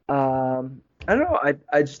don't know.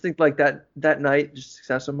 I just think like that night just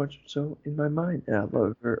has so much so in my mind, and I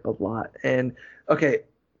love her a lot. And okay,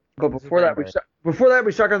 but before that we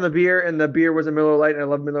shotgunned the beer, and the beer was a Miller Lite, and I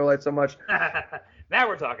love Miller Lite so much. Now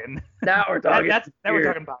we're talking. Now we're talking. Now we're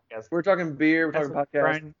talking podcast. We're talking beer. We're talking podcast.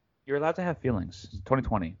 Brian, you're allowed to have feelings. It's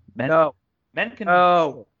 2020. Men can.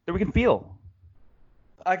 No. That we can feel.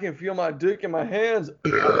 I can feel my dick in my hands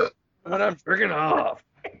when I'm jerking off.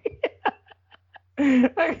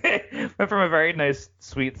 Okay, went from a very nice,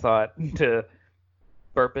 sweet thought to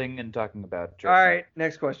burping and talking about jerking. All right,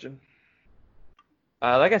 next question.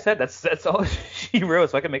 Like I said, that's all she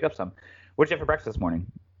wrote, so I can make up some. What did you have for breakfast this morning?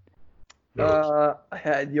 I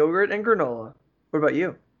had yogurt and granola. What about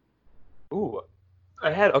you? Ooh,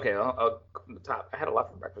 I'll go from the top. I had a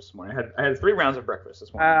lot for breakfast this morning. I had 3 rounds of breakfast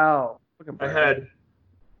this morning. Wow.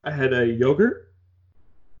 I had a yogurt.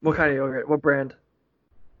 What kind of yogurt? What brand?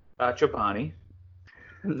 Chobani.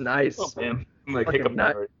 Nice. Oh, man. I'm like hiccup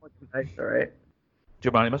nice. All right.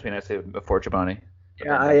 Chobani must be nice to say before Chobani.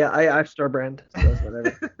 Yeah, I Star brand. So that's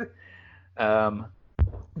whatever.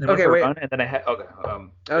 Okay, wait. And then I had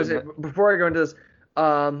before I go into this,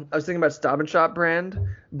 I was thinking about Stop and Shop brand,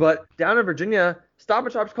 but down in Virginia, Stop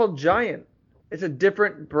and Shop's called Giant. It's a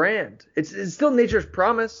different brand. It's still Nature's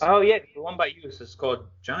Promise. Oh yeah, the one by you is called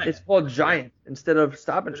Giant. It's called Giant instead of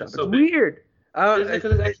Stop and Shop. It's weird. Is it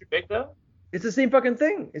because it's actually big though? It's the same fucking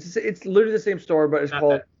thing. It's literally the same store, but it's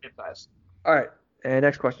called. Same size. All right, and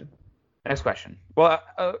next question. Next question. Well,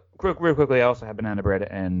 real quickly, I also have banana bread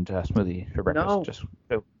and smoothie for breakfast. No. Just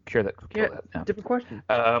to cure that. Yeah, different question.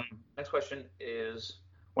 Next question is,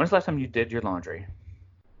 when's the last time you did your laundry?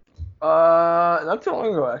 Not too long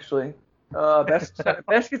ago, actually.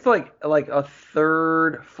 Basket's like a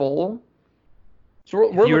third full. So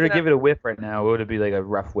if you were to give it a whiff right now, would it be like a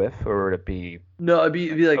rough whiff, or would it be? No, it'd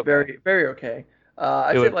be like okay. Very, very okay.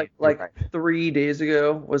 I'd say like 3 days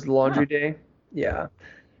ago was laundry day. Yeah.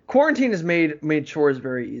 Quarantine has made chores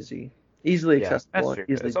very easily accessible. That's true.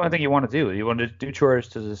 That's the only thing you want to do. You want to do chores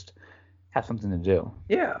to just have something to do.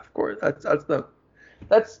 Yeah, of course.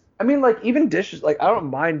 I mean, like even dishes. Like I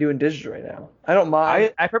don't mind doing dishes right now. I don't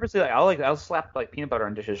mind. I purposely I'll slap like peanut butter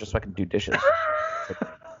on dishes just so I can do dishes.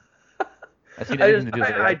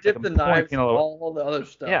 I dip the knives and all the other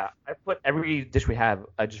stuff. Yeah, I put every dish we have.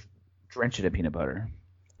 I just drench it in peanut butter,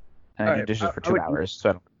 and I do dishes for 2 hours.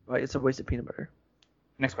 So it's a waste of peanut butter.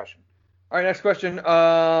 Next question. All right, next question.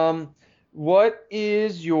 What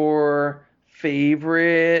is your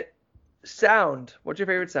favorite sound? What's your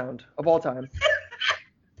favorite sound of all time?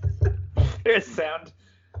 There's sound.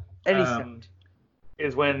 Any sound.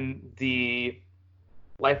 Is when the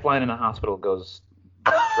lifeline in a hospital goes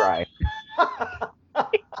dry.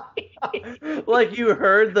 Like you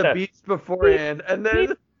heard the beats beforehand, and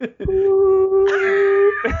then.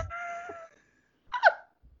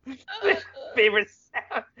 Favorite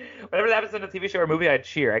sound. Whenever that happens in a TV show or movie, I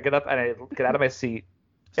cheer. I get up and I get out of my seat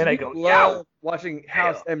and I go, love watching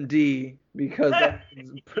House MD because that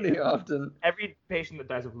happens pretty often. Every patient that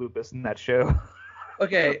dies of lupus in that show.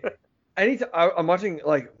 Okay, I'm watching,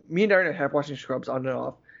 like, me and Darren have watching Scrubs on and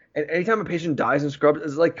off, and anytime a patient dies in Scrubs,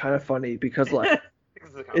 it's like kind of funny because like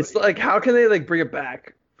it's like how can they like bring it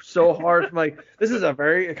back so hard from like this is a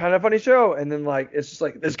very kind of funny show, and then like it's just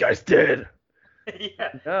like this guy's dead. Yeah.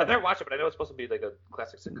 I've never watched it, but I know it's supposed to be like a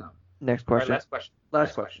classic sitcom. Next question. Right,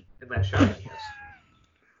 last question. And last shot, I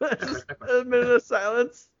guess. Just a minute of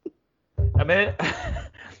silence. A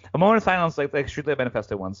moment of silence, like Streetlight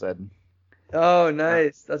Manifesto once said. Oh,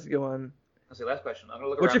 nice. That's a good one. Let's see, last question. I'm gonna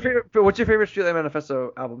look What's your favorite Streetlight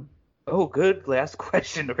Manifesto album? Oh, good last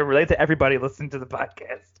question. We can relate to everybody listening to the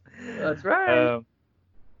podcast. That's right.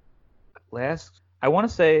 I want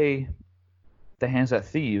to say The Hands That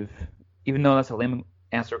Thieve, even though that's a lame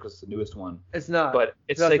answer because it's the newest one. It's not. But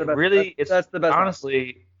it's that's like really, that's the best.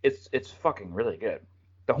 Honestly, it's fucking really good.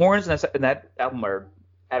 The horns in that album are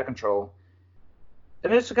out of control,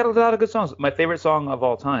 and it's got a lot of good songs. My favorite song of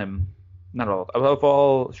all time, not all of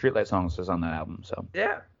all Streetlight songs, is on that album. So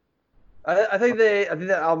yeah, I think that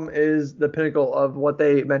album is the pinnacle of what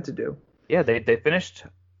they meant to do. Yeah, they finished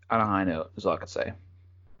on a high note, is all I could say.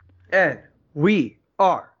 And we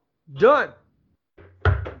are done.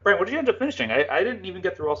 Brent, what did you end up finishing? I didn't even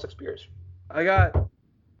get through all 6 beers. I got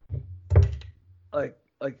like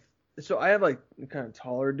so I have like kind of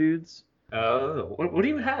taller dudes. Oh, what do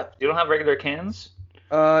you have? You don't have regular cans?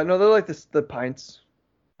 No, they're like the pints.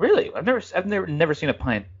 Really? I've never seen a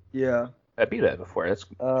pint. Yeah. At Beta before. That's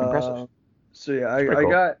impressive. So yeah,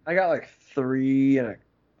 I got like 3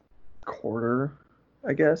 1/4,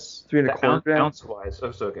 I guess. 3 1/4 ounce wise.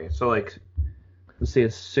 Oh, so okay. So like, let's say a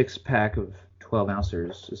 6-pack of 12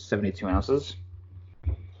 ounces is 72 ounces.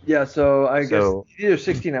 Yeah, so I guess these are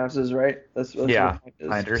 16 ounces, right? That's yeah,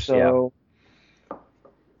 pinters. So,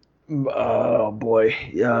 yeah. Oh boy,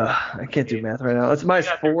 yeah, I can't do math right now. That's minus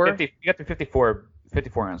 4. You got to 54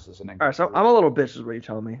 ounces. All right, so I'm a little bitch, is what you're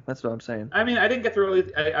telling me. That's what I'm saying. I mean, I didn't get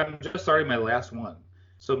through. I'm just starting my last one,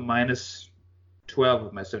 so minus 12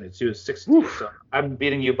 of my 72 is 60. Oof. So I'm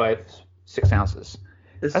beating you by 6 ounces.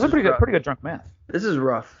 That's a pretty good drunk math. This is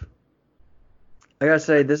rough. I gotta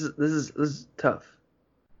say, this is tough.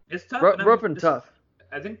 It's tough. Rough and tough.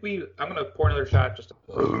 I think I'm gonna pour another shot just to.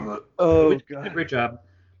 Oh we god. did a great job.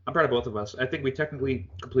 I'm proud of both of us. I think we technically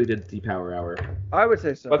completed the power hour. I would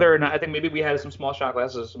say so. Whether or not, I think maybe we had some small shot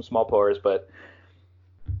glasses, some small pours, but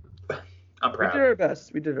I'm proud. We did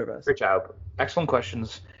our best. Great job. Excellent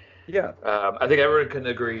questions. Yeah. I think everyone can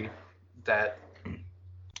agree that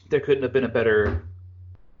there couldn't have been a better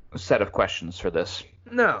set of questions for this.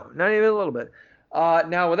 No, not even a little bit.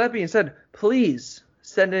 Now, with that being said, please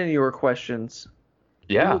send in your questions.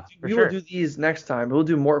 Yeah, we will do these next time. We'll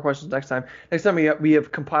do more questions next time. Next time we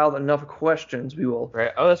have compiled enough questions, we will.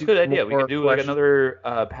 Right. Oh, that's a good idea. We can do like another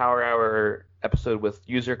Power Hour episode with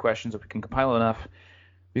user questions. If we can compile enough,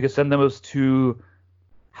 we can send those to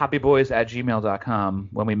hoppyboys@gmail.com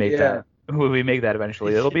when we make that. When we make that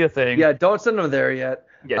eventually, it'll be a thing. Yeah, don't send them there yet.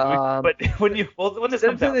 Yeah, but when this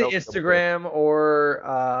comes out, the Instagram or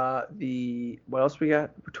what else we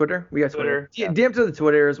got? Twitter. We got Twitter. Yeah. DM to the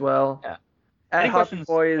Twitter as well. Yeah. At Hoppy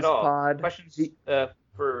Boys Pod. Questions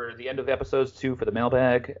for the end of the episodes too, for the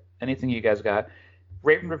mailbag. Anything you guys got?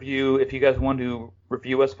 Rate and review. If you guys want to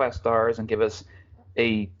review us 5 stars and give us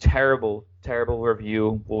a terrible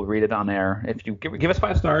review, we'll read it on air. If you give us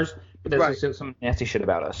 5 stars, but there's some nasty shit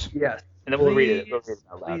about us. Yes. And then we'll read it. We'll read it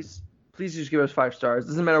out loud. Please just give us 5 stars.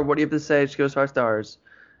 Doesn't matter what you have to say. Just give us 5 stars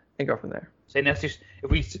and go from there. Say nasty.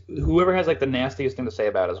 Whoever has like the nastiest thing to say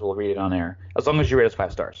about us, we'll read it on air. As long as you rate us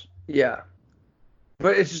 5 stars. Yeah.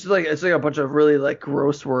 But it's like a bunch of really like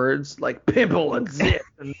gross words like pimple and zit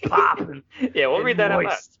and pop. And, yeah, we'll read that out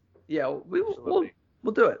loud. Yeah, we'll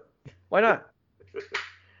do it. Why not?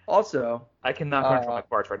 Also, I cannot control my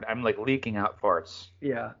farts right now. I'm like leaking out farts.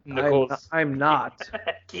 Yeah, Nicole's. I'm not.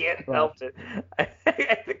 I can't help it. I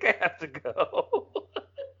think I have to go.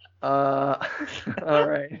 All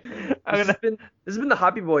right. This has been the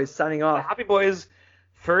Hoppy Boys signing off. The Hoppy Boys'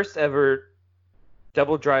 first ever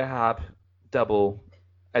double dry hop double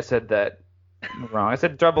I said that wrong. I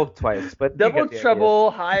said double twice, but you Double get the idea.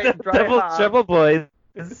 trouble, high, dry Double hop. Trouble Boys.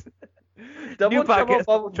 New Double trouble, podcast.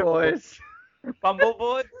 bubble boys. Bumble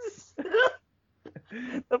Boys.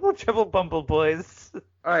 Double Trouble Bumble Boys.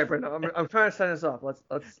 All right, Brendan. I'm trying to sign this off. Let's.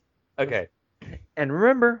 Okay. And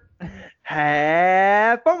remember,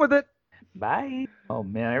 have fun with it. Bye. Oh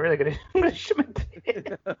man, I really gotta shit my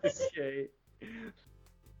pants. Okay.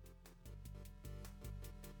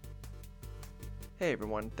 Hey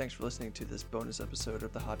everyone, thanks for listening to this bonus episode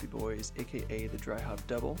of the Hoppy Boys, aka the Dry Hop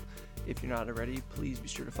Double. If you're not already, please be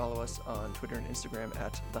sure to follow us on Twitter and Instagram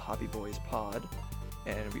at the Hoppy Boys Pod.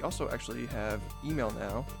 And we also actually have email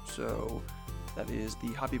now, so that is the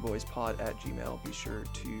hoppyboyspod@gmail. Be sure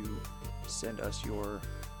to send us your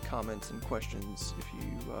comments and questions if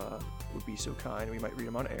you would be so kind. We might read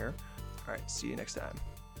them on air. All right, see you next time.